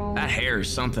 Control. That hair is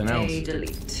something else. Day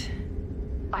delete.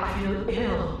 I feel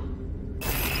ill.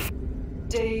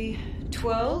 Day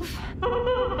 12.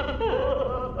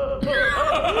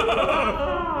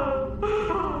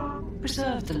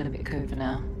 Preserve the limit code for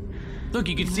now. Look,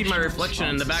 you can see my reflection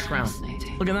in the background.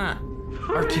 Look at that.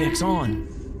 RTX on.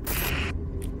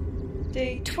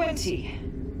 Day 20.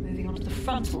 Moving on to the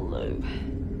frontal lobe.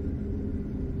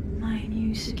 My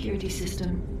new security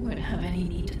system won't have any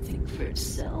need to think for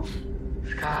itself.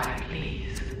 Sky,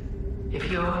 please.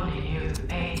 If you only knew the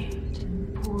pain.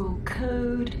 Temporal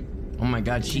code. Oh my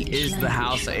God, she is the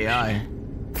house AI.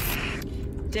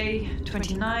 Day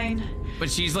 29. But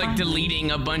she's like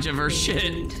deleting a bunch of her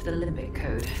shit. Delete the limit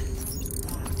code.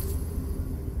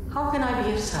 How can I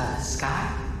be of service,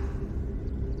 Sky?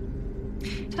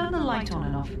 Turn the light on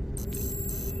and off.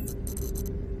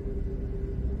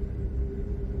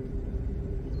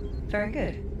 Very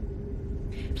good.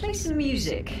 Play some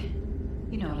music.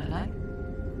 You know what I like.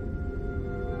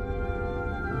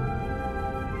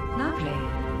 Lovely.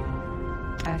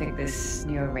 I think this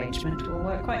new arrangement will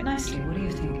work quite nicely. What do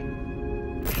you think?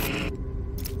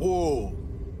 Whoa.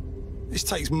 This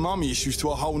takes mummy issues to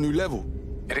a whole new level.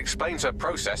 It explains her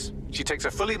process. She takes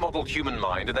a fully modeled human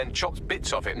mind and then chops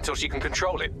bits of it until she can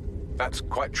control it. That's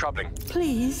quite troubling.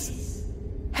 Please,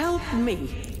 help me.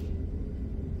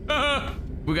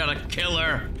 We gotta kill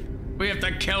her. We have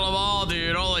to kill them all,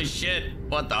 dude. Holy shit.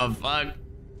 What the fuck?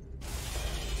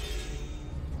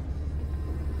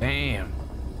 Damn.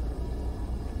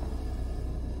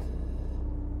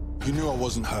 You knew I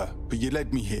wasn't her, but you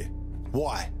led me here.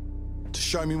 Why? To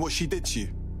show me what she did to you?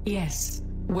 Yes,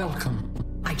 welcome.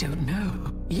 I don't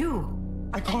know. You,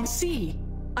 I can't see.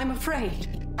 I'm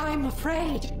afraid. I'm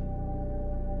afraid.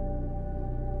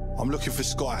 I'm looking for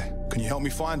Sky. Can you help me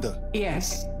find her?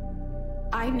 Yes.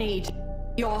 I need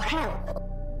your help.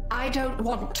 I don't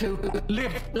want to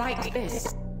live like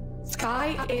this.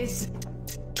 Sky is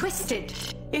twisted.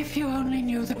 If you only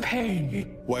knew the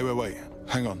pain. Wait.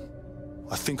 Hang on.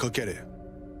 I think I get it.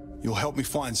 You'll help me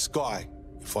find Sky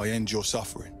if I end your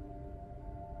suffering.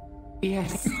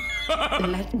 Yes.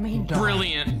 Let me die.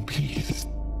 Brilliant. Please.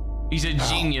 He's a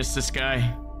genius, this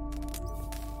guy.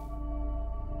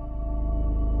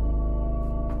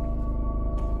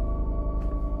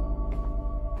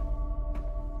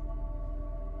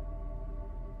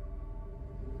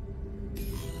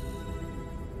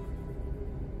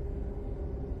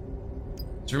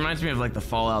 This reminds me of like the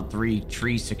Fallout 3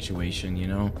 tree situation, you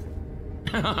know?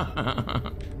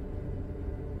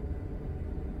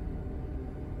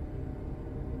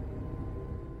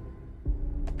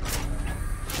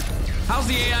 How's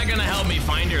the AI gonna help me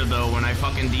find her though when I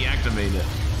fucking deactivate it?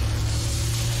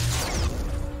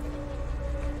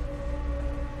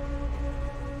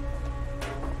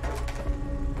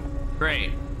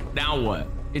 Great. Now what?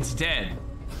 It's dead.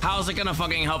 How's it gonna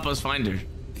fucking help us find her?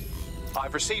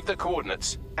 I've received the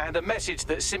coordinates and a message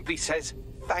that simply says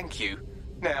thank you.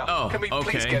 Now, can we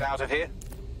please get out of here?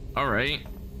 All right.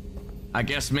 I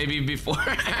guess maybe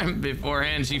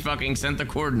beforehand she fucking sent the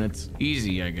coordinates.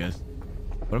 Easy, I guess.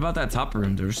 What about that top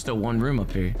room? There's still one room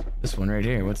up here. This one right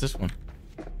here. What's this one?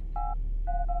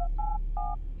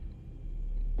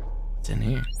 What's in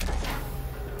here?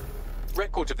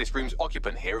 Records of this room's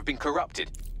occupant here have been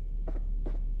corrupted.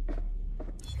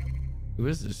 Who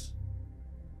is this?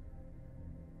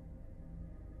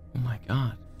 Oh my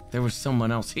god. There was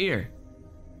someone else here.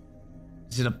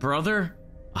 Is it a brother?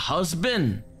 A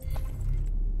husband?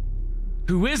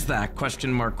 Who is that?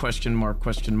 Question mark, question mark,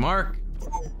 question mark.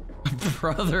 A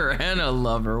brother and a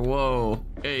lover. Whoa.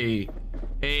 Hey.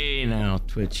 Hey now,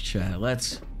 Twitch chat.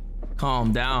 Let's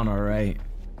calm down, alright?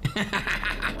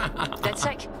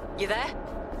 DedSec, you there?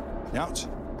 Out.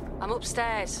 I'm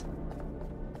upstairs.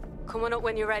 Come on up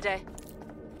when you're ready.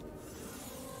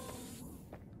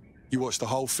 You watched the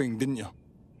whole thing, didn't you?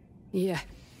 Yeah.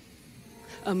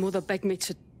 Her mother begged me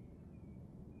to...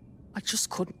 I just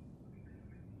couldn't.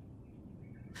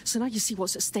 So now you see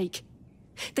what's at stake.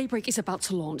 Daybreak is about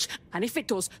to launch, and if it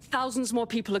does, thousands more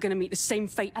people are going to meet the same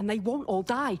fate, and they won't all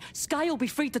die. Sky will be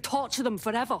free to torture them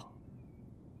forever.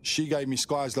 She gave me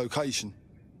Sky's location.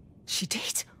 She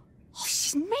did? Oh,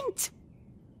 she's mint.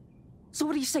 So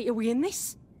what do you say? Are we in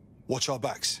this? Watch our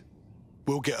backs.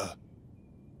 We'll get her.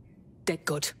 Dead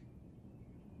good.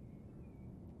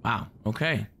 Wow,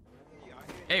 okay.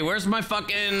 Hey, where's my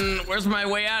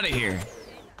way out of here?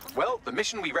 Well, the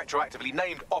mission we retroactively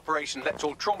named Operation Let's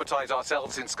All Traumatize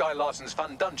Ourselves in Sky Larson's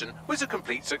Fun Dungeon was a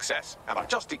complete success, and I've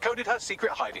just decoded her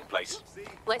secret hiding place.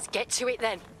 Let's get to it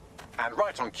then. And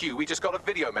right on cue, we just got a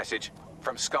video message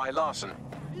from Sky Larson.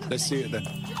 Let's see it then.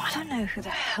 I don't know who the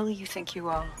hell you think you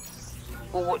are,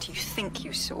 or what you think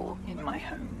you saw in my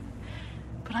home,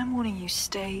 but I'm warning you,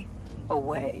 stay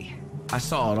away. I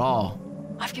saw it all.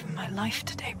 I've given my life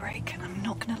to Daybreak, and I'm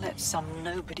not gonna let some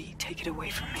nobody take it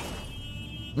away from me.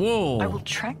 Whoa. I will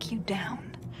track you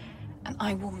down, and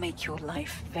I will make your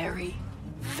life very,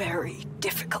 very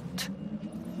difficult.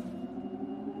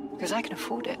 Because I can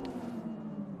afford it.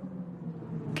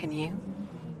 Can you?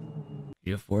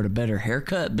 You afford a better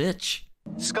haircut, bitch.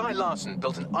 Sky Larson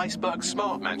built an iceberg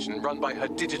smart mansion run by her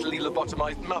digitally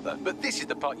lobotomized mother, but this is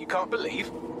the part you can't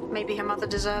believe. Maybe her mother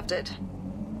deserved it.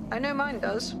 I know mine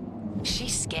does.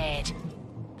 She's scared.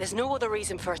 There's no other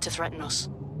reason for her to threaten us.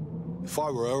 If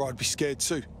I were her, I'd be scared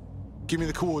too. Give me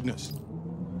the coordinates.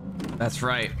 That's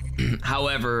right.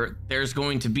 However, there's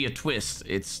going to be a twist.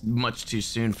 It's much too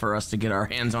soon for us to get our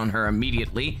hands on her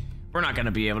immediately. We're not going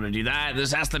to be able to do that.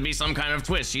 This has to be some kind of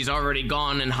twist. She's already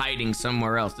gone and hiding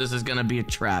somewhere else. This is going to be a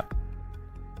trap.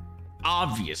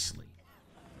 Obviously.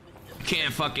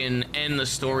 Can't fucking end the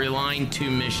storyline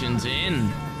 2 missions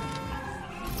in.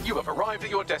 You have arrived at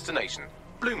your destination,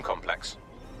 Bloom Complex.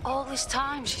 All this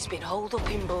time she's been holed up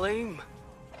in Bloom.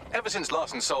 Ever since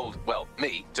Larson sold, well,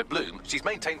 me, to Bloom, she's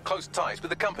maintained close ties with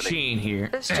the company. She ain't here.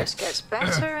 This just gets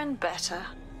better and better.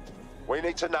 We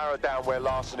need to narrow down where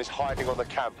Larson is hiding on the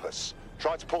campus.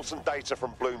 Try to pull some data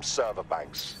from Bloom's server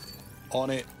banks. On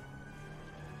it.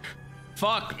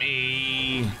 Fuck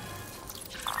me.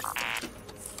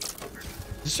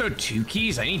 Just show 2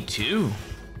 keys? I need 2.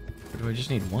 Or do I just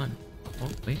need 1? Oh,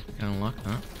 wait, I can unlock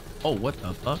that. Oh, what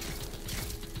the fuck?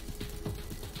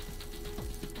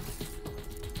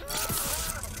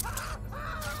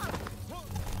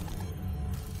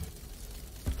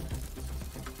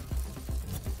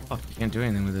 Fuck, you can't do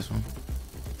anything with this one.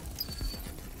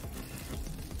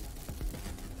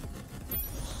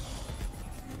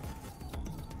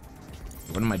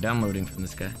 What am I downloading from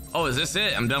this guy? Oh, is this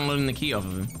it? I'm downloading the key off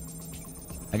of him.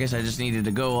 I guess I just needed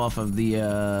to go off of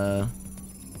the,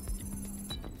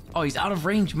 Oh, he's out of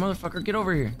range, motherfucker. Get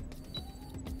over here.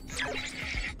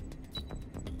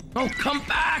 Oh, come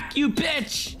back, you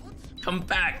bitch! Come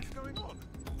back.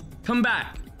 Come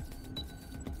back.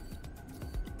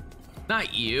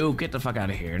 Not you. Get the fuck out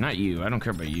of here. Not you. I don't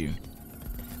care about you.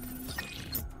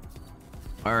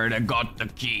 Alright, I got the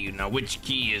key. Now, which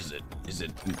key is it? Is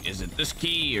it this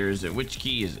key, or is it which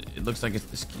key is it? It looks like it's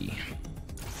this key.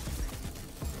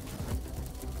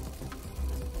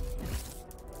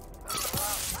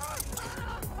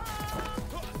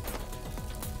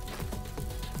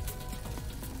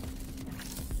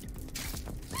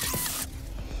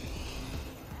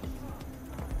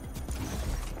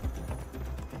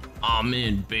 I'm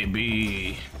in,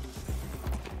 baby.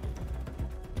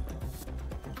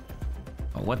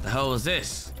 Oh, what the hell is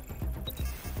this?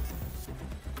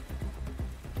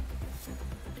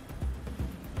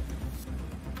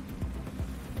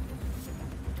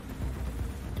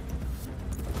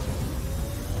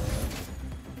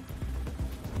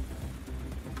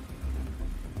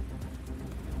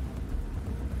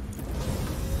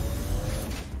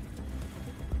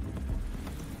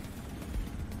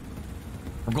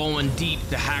 We're going deep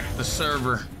to hack the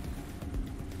server.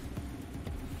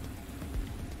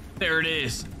 There it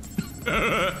is.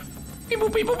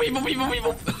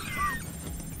 People.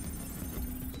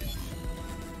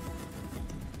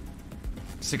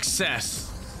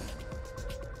 Success.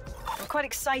 I'm quite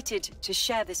excited to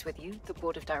share this with you, the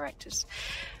board of directors.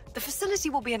 The facility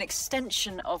will be an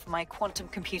extension of my quantum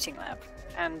computing lab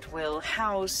and will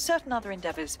house certain other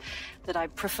endeavors that I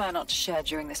prefer not to share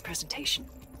during this presentation.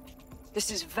 This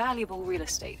is valuable real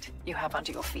estate you have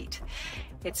under your feet.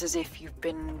 It's as if you've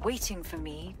been waiting for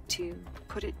me to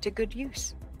put it to good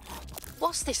use.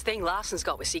 What's this thing Larson's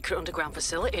got with secret underground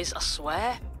facilities, I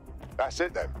swear? That's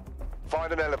it then.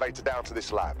 Find an elevator down to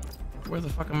this lab. Where the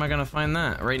fuck am I gonna find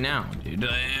that? Right now, dude.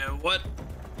 What?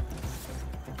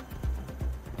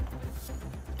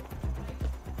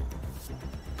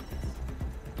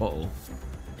 Uh-oh.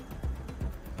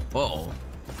 Uh-oh.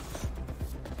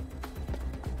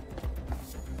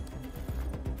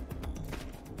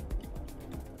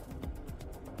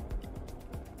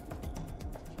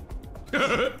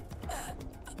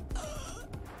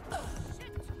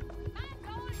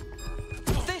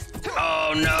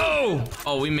 Oh no!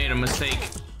 Oh, we made a mistake.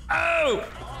 Oh!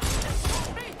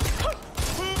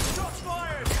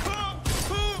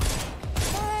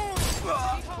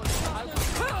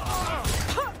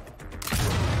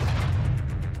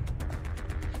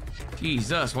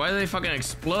 Jesus, why do they fucking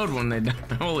explode when they die?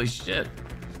 Holy shit.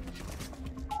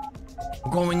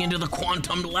 We're going into the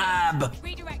quantum lab.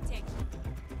 Redirecting.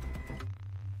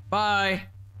 Bye.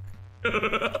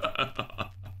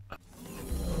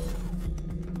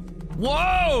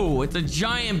 Whoa! It's a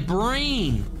giant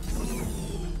brain.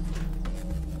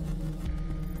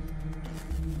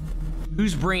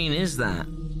 Whose brain is that?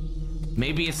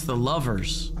 Maybe it's the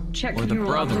lovers. Check or the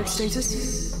neural brothers. upload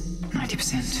status.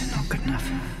 90%, not good enough.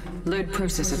 Load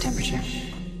processor temperature.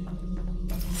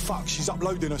 Fuck, she's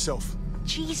uploading herself.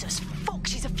 Jesus, fuck,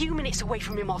 she's a few minutes away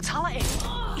from immortality.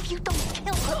 If you don't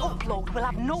kill her upload, we'll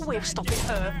have no way of stopping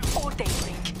her or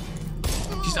Daybreak.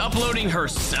 She's uploading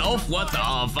herself? What the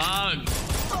fuck?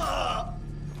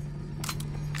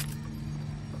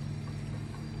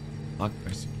 Locked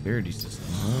by security system,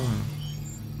 huh?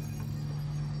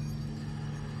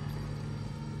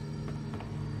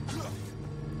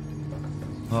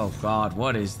 Oh god,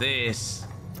 what is this?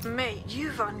 Mate,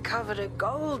 you've uncovered a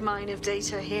gold mine of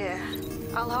data here.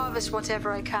 I'll harvest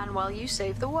whatever I can while you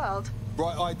save the world.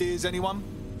 Right ideas, anyone?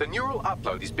 The neural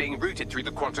upload is being routed through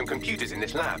the quantum computers in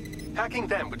this lab. Hacking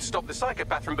them would stop the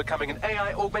psychopath from becoming an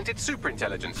AI-augmented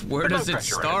superintelligence. Where But no does it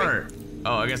pressure or start? anything.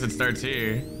 Oh, I guess it starts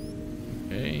here.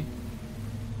 Okay.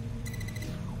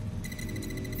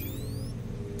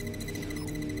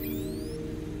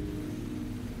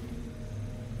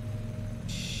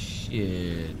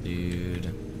 Shit,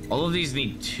 dude. All of these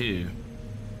need 2.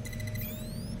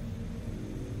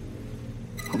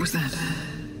 What was that?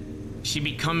 She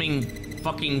becoming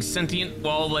fucking sentient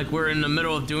while like we're in the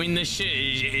middle of doing this shit?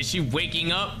 Is she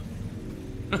waking up?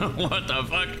 What the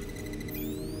fuck?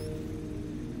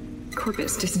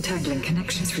 Corbett's disentangling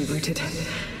connections rerouted.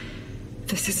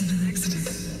 This isn't an accident.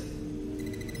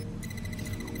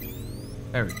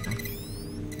 There we go.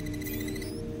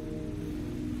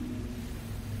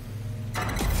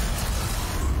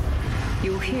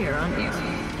 You're here, aren't you?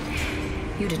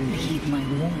 You didn't heed my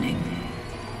warning.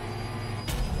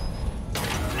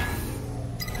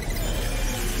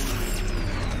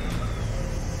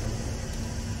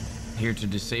 Here to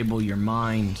disable your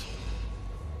mind.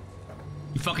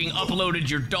 You fucking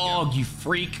uploaded your dog, you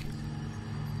freak.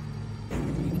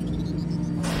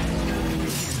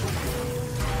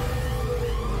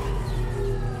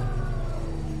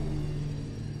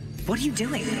 What are you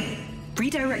doing?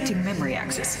 Redirecting memory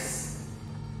access.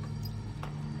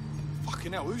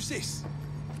 Fucking hell, who's this?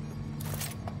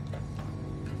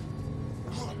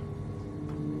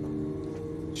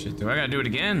 Shit, do I gotta do it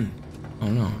again? Oh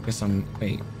no, I guess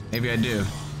wait, maybe I do.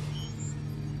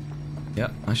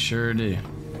 Yep, I sure do.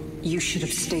 You should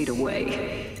have stayed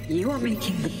away. You are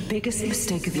making the biggest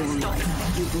mistake of your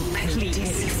life. You will pay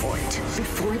dearly for it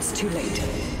before it's too late.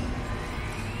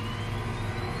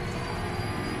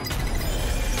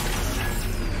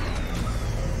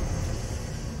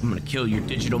 I'm gonna kill your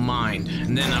digital mind,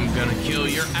 and then I'm gonna kill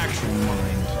your actual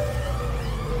mind.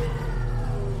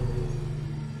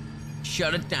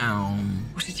 Shut it down.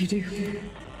 What did you do?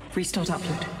 Restart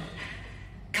upload.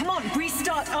 Come on,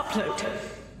 restart upload.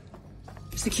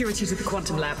 Security to the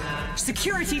quantum lab.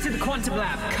 Security to the quantum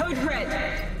lab. Code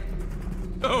red.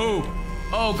 Oh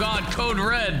god, code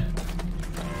red.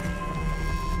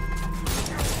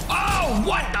 Oh,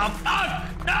 what the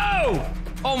fuck? No!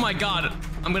 Oh my god,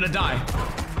 I'm gonna die.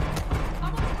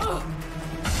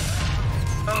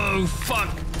 Oh fuck.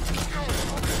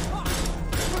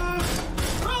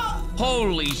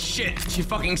 Holy shit, she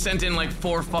fucking sent in like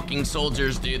 4 fucking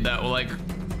soldiers, dude, that were like...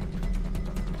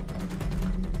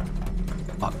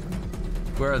 Fuck.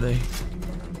 Where are they?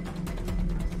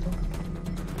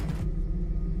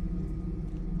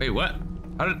 Wait, what?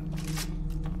 How did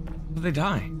they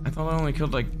die? I thought I only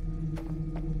killed like...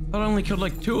 I thought I only killed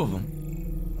like 2 of them.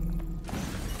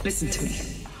 Listen to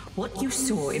me. What you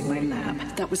saw in my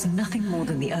lab, that was nothing more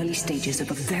than the early stages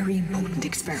of a very important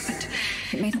experiment.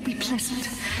 It may not be pleasant,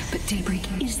 but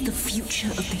Daybreak is the future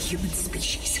of the human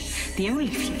species. The only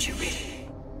future, really.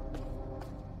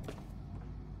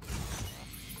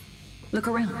 Look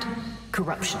around.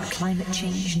 Corruption, climate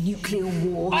change, nuclear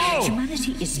war. Oh!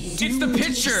 Humanity is It's the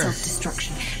picture!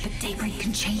 Self-destruction, but Daybreak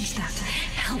can change that.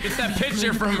 Help It's that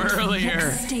picture from earlier.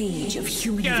 Next stage of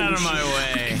human Get out of evolution. my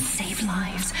way. We can save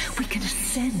lives. We can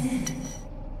ascend.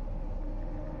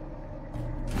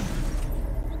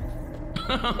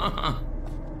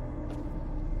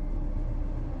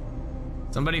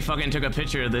 Somebody fucking took a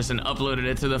picture of this and uploaded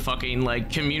it to the fucking like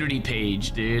community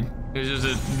page, dude. It was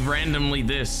just randomly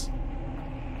this.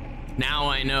 Now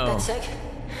I know. That's it.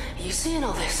 Are you seeing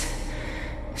all this?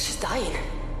 She's dying.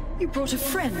 You brought a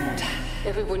friend.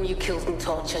 Everyone you killed and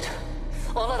tortured.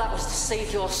 All of that was to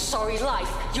save your sorry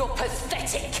life. You're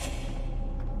pathetic.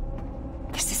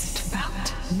 This isn't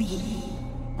about me.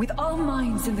 With our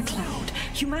minds in the cloud,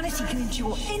 humanity can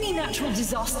endure any natural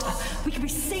disaster. We can be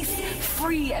safe,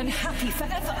 free, and happy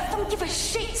forever. I don't give a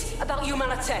shit about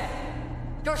humanity.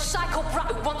 You're a psycho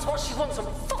brat who wants what she wants and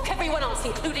fuck everyone else,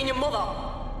 including your mother.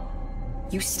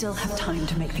 You still have time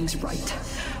to make things right.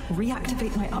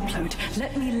 Reactivate my upload.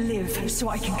 Let me live so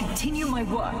I can continue my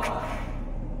work.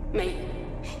 Mate,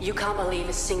 you can't believe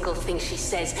a single thing she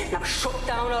says. Now shut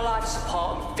down her life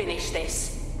support and finish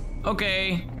this.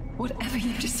 Okay. Whatever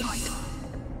you decide.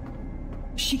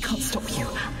 She can't stop you.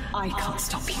 I can't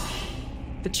stop you.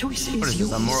 The choice is yours. What is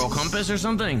this, a moral compass or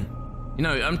something? You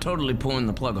know, I'm totally pulling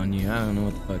the plug on you. I don't know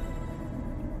what the fuck.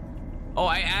 Oh,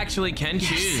 I actually can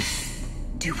choose.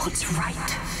 Do what's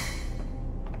right.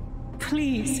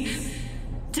 Please,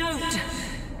 don't.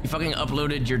 You fucking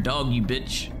uploaded your dog, you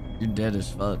bitch. You're dead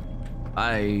as fuck.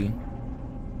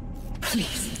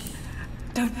 Please,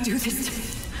 don't do this to me.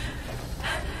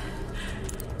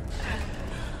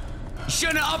 You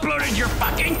shouldn't have uploaded your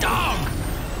fucking dog!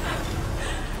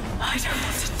 I don't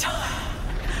want to die.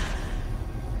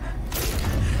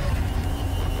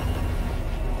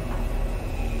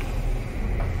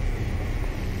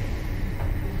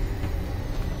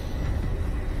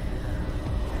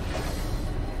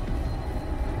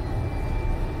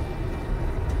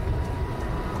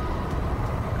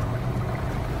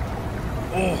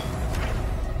 Oh.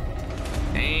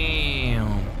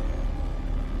 Damn.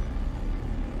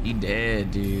 He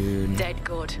dead, dude. Dead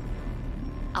good.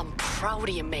 I'm proud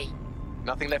of you, mate.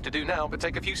 Nothing left to do now but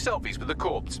take a few selfies with the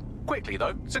corpse. Quickly,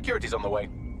 though. Security's on the way.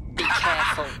 Be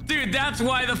careful. Dude, that's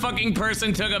why the fucking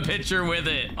person took a picture with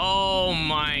it. Oh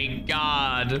my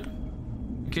god.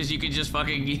 Because you could just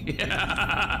fucking...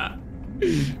 Yeah,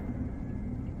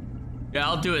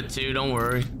 I'll do it too, don't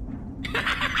worry.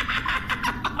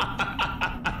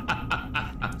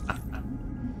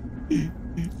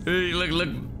 Hey, look.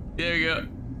 There you go.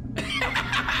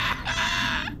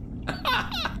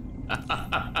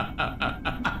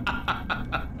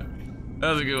 That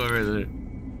was a good one right there.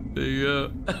 There you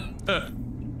go.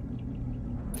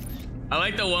 I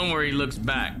like the one where he looks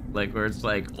back, like where it's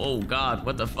like, oh God,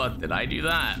 what the fuck did I do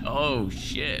that? Oh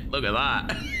shit, look at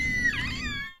that.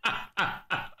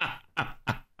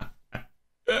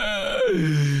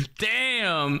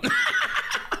 Damn.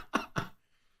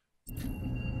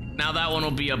 Now that one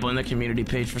will be up on the community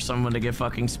page for someone to get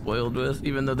fucking spoiled with,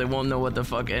 even though they won't know what the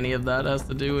fuck any of that has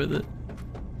to do with it.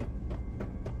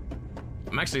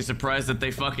 I'm actually surprised that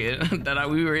they fucking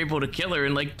we were able to kill her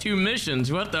in like 2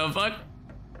 missions. What the fuck?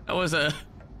 That was a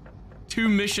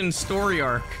 2-mission story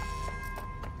arc.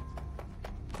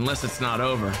 Unless it's not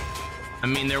over. I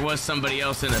mean, there was somebody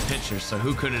else in the picture, so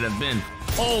who could it have been?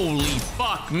 Holy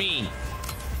fuck me!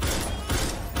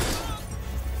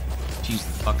 Cheese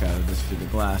the fuck out of this through the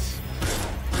glass.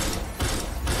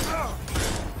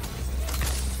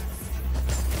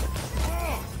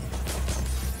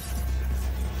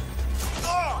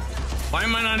 Why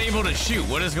am I not able to shoot?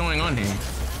 What is going on here?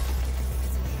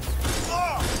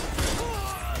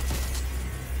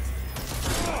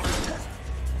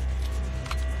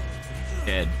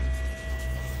 Dead.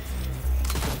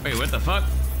 Wait, what the fuck?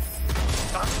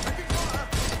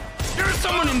 There's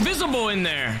someone invisible in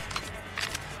there.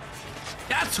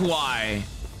 That's why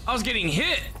I was getting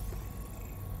hit.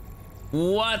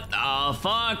 What the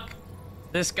fuck?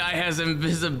 This guy has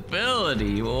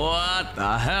invisibility. What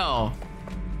the hell?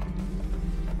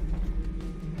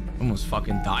 Almost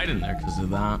fucking died in there because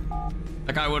of that.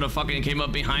 That guy would have fucking came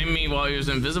up behind me while he was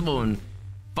invisible and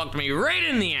fucked me right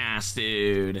in the ass,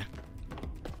 dude.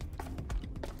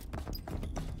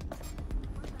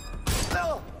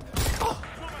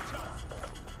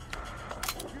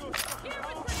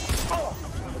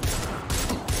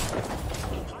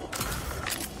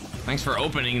 Thanks for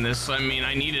opening this. I mean,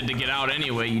 I needed to get out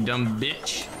anyway, you dumb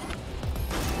bitch.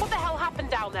 What the hell happened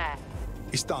down there?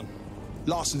 It's done.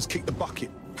 Larson's kicked the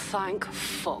bucket. Thank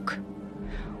fuck.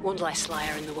 One less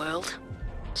liar in the world.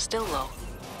 Still though,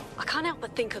 I can't help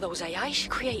but think of those AI she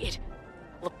created.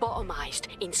 Lobotomized,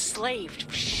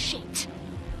 enslaved, shit.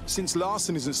 Since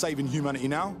Larson isn't saving humanity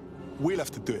now, we'll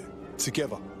have to do it.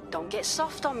 Together. Don't get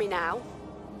soft on me now.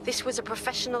 This was a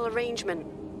professional arrangement.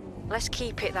 Let's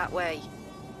keep it that way.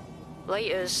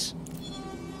 Laters.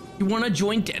 You wanna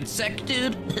join DedSec,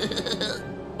 dude?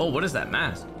 Oh, what is that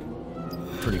mask?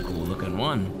 Pretty cool looking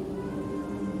one.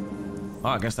 Oh,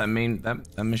 I guess that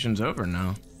mission's over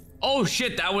now. Oh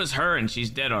shit, that was her and she's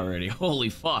dead already. Holy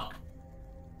fuck.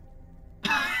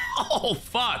 Oh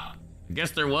fuck. I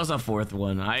guess there was a 4th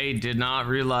one. I did not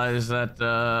realize that,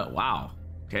 wow.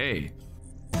 Okay.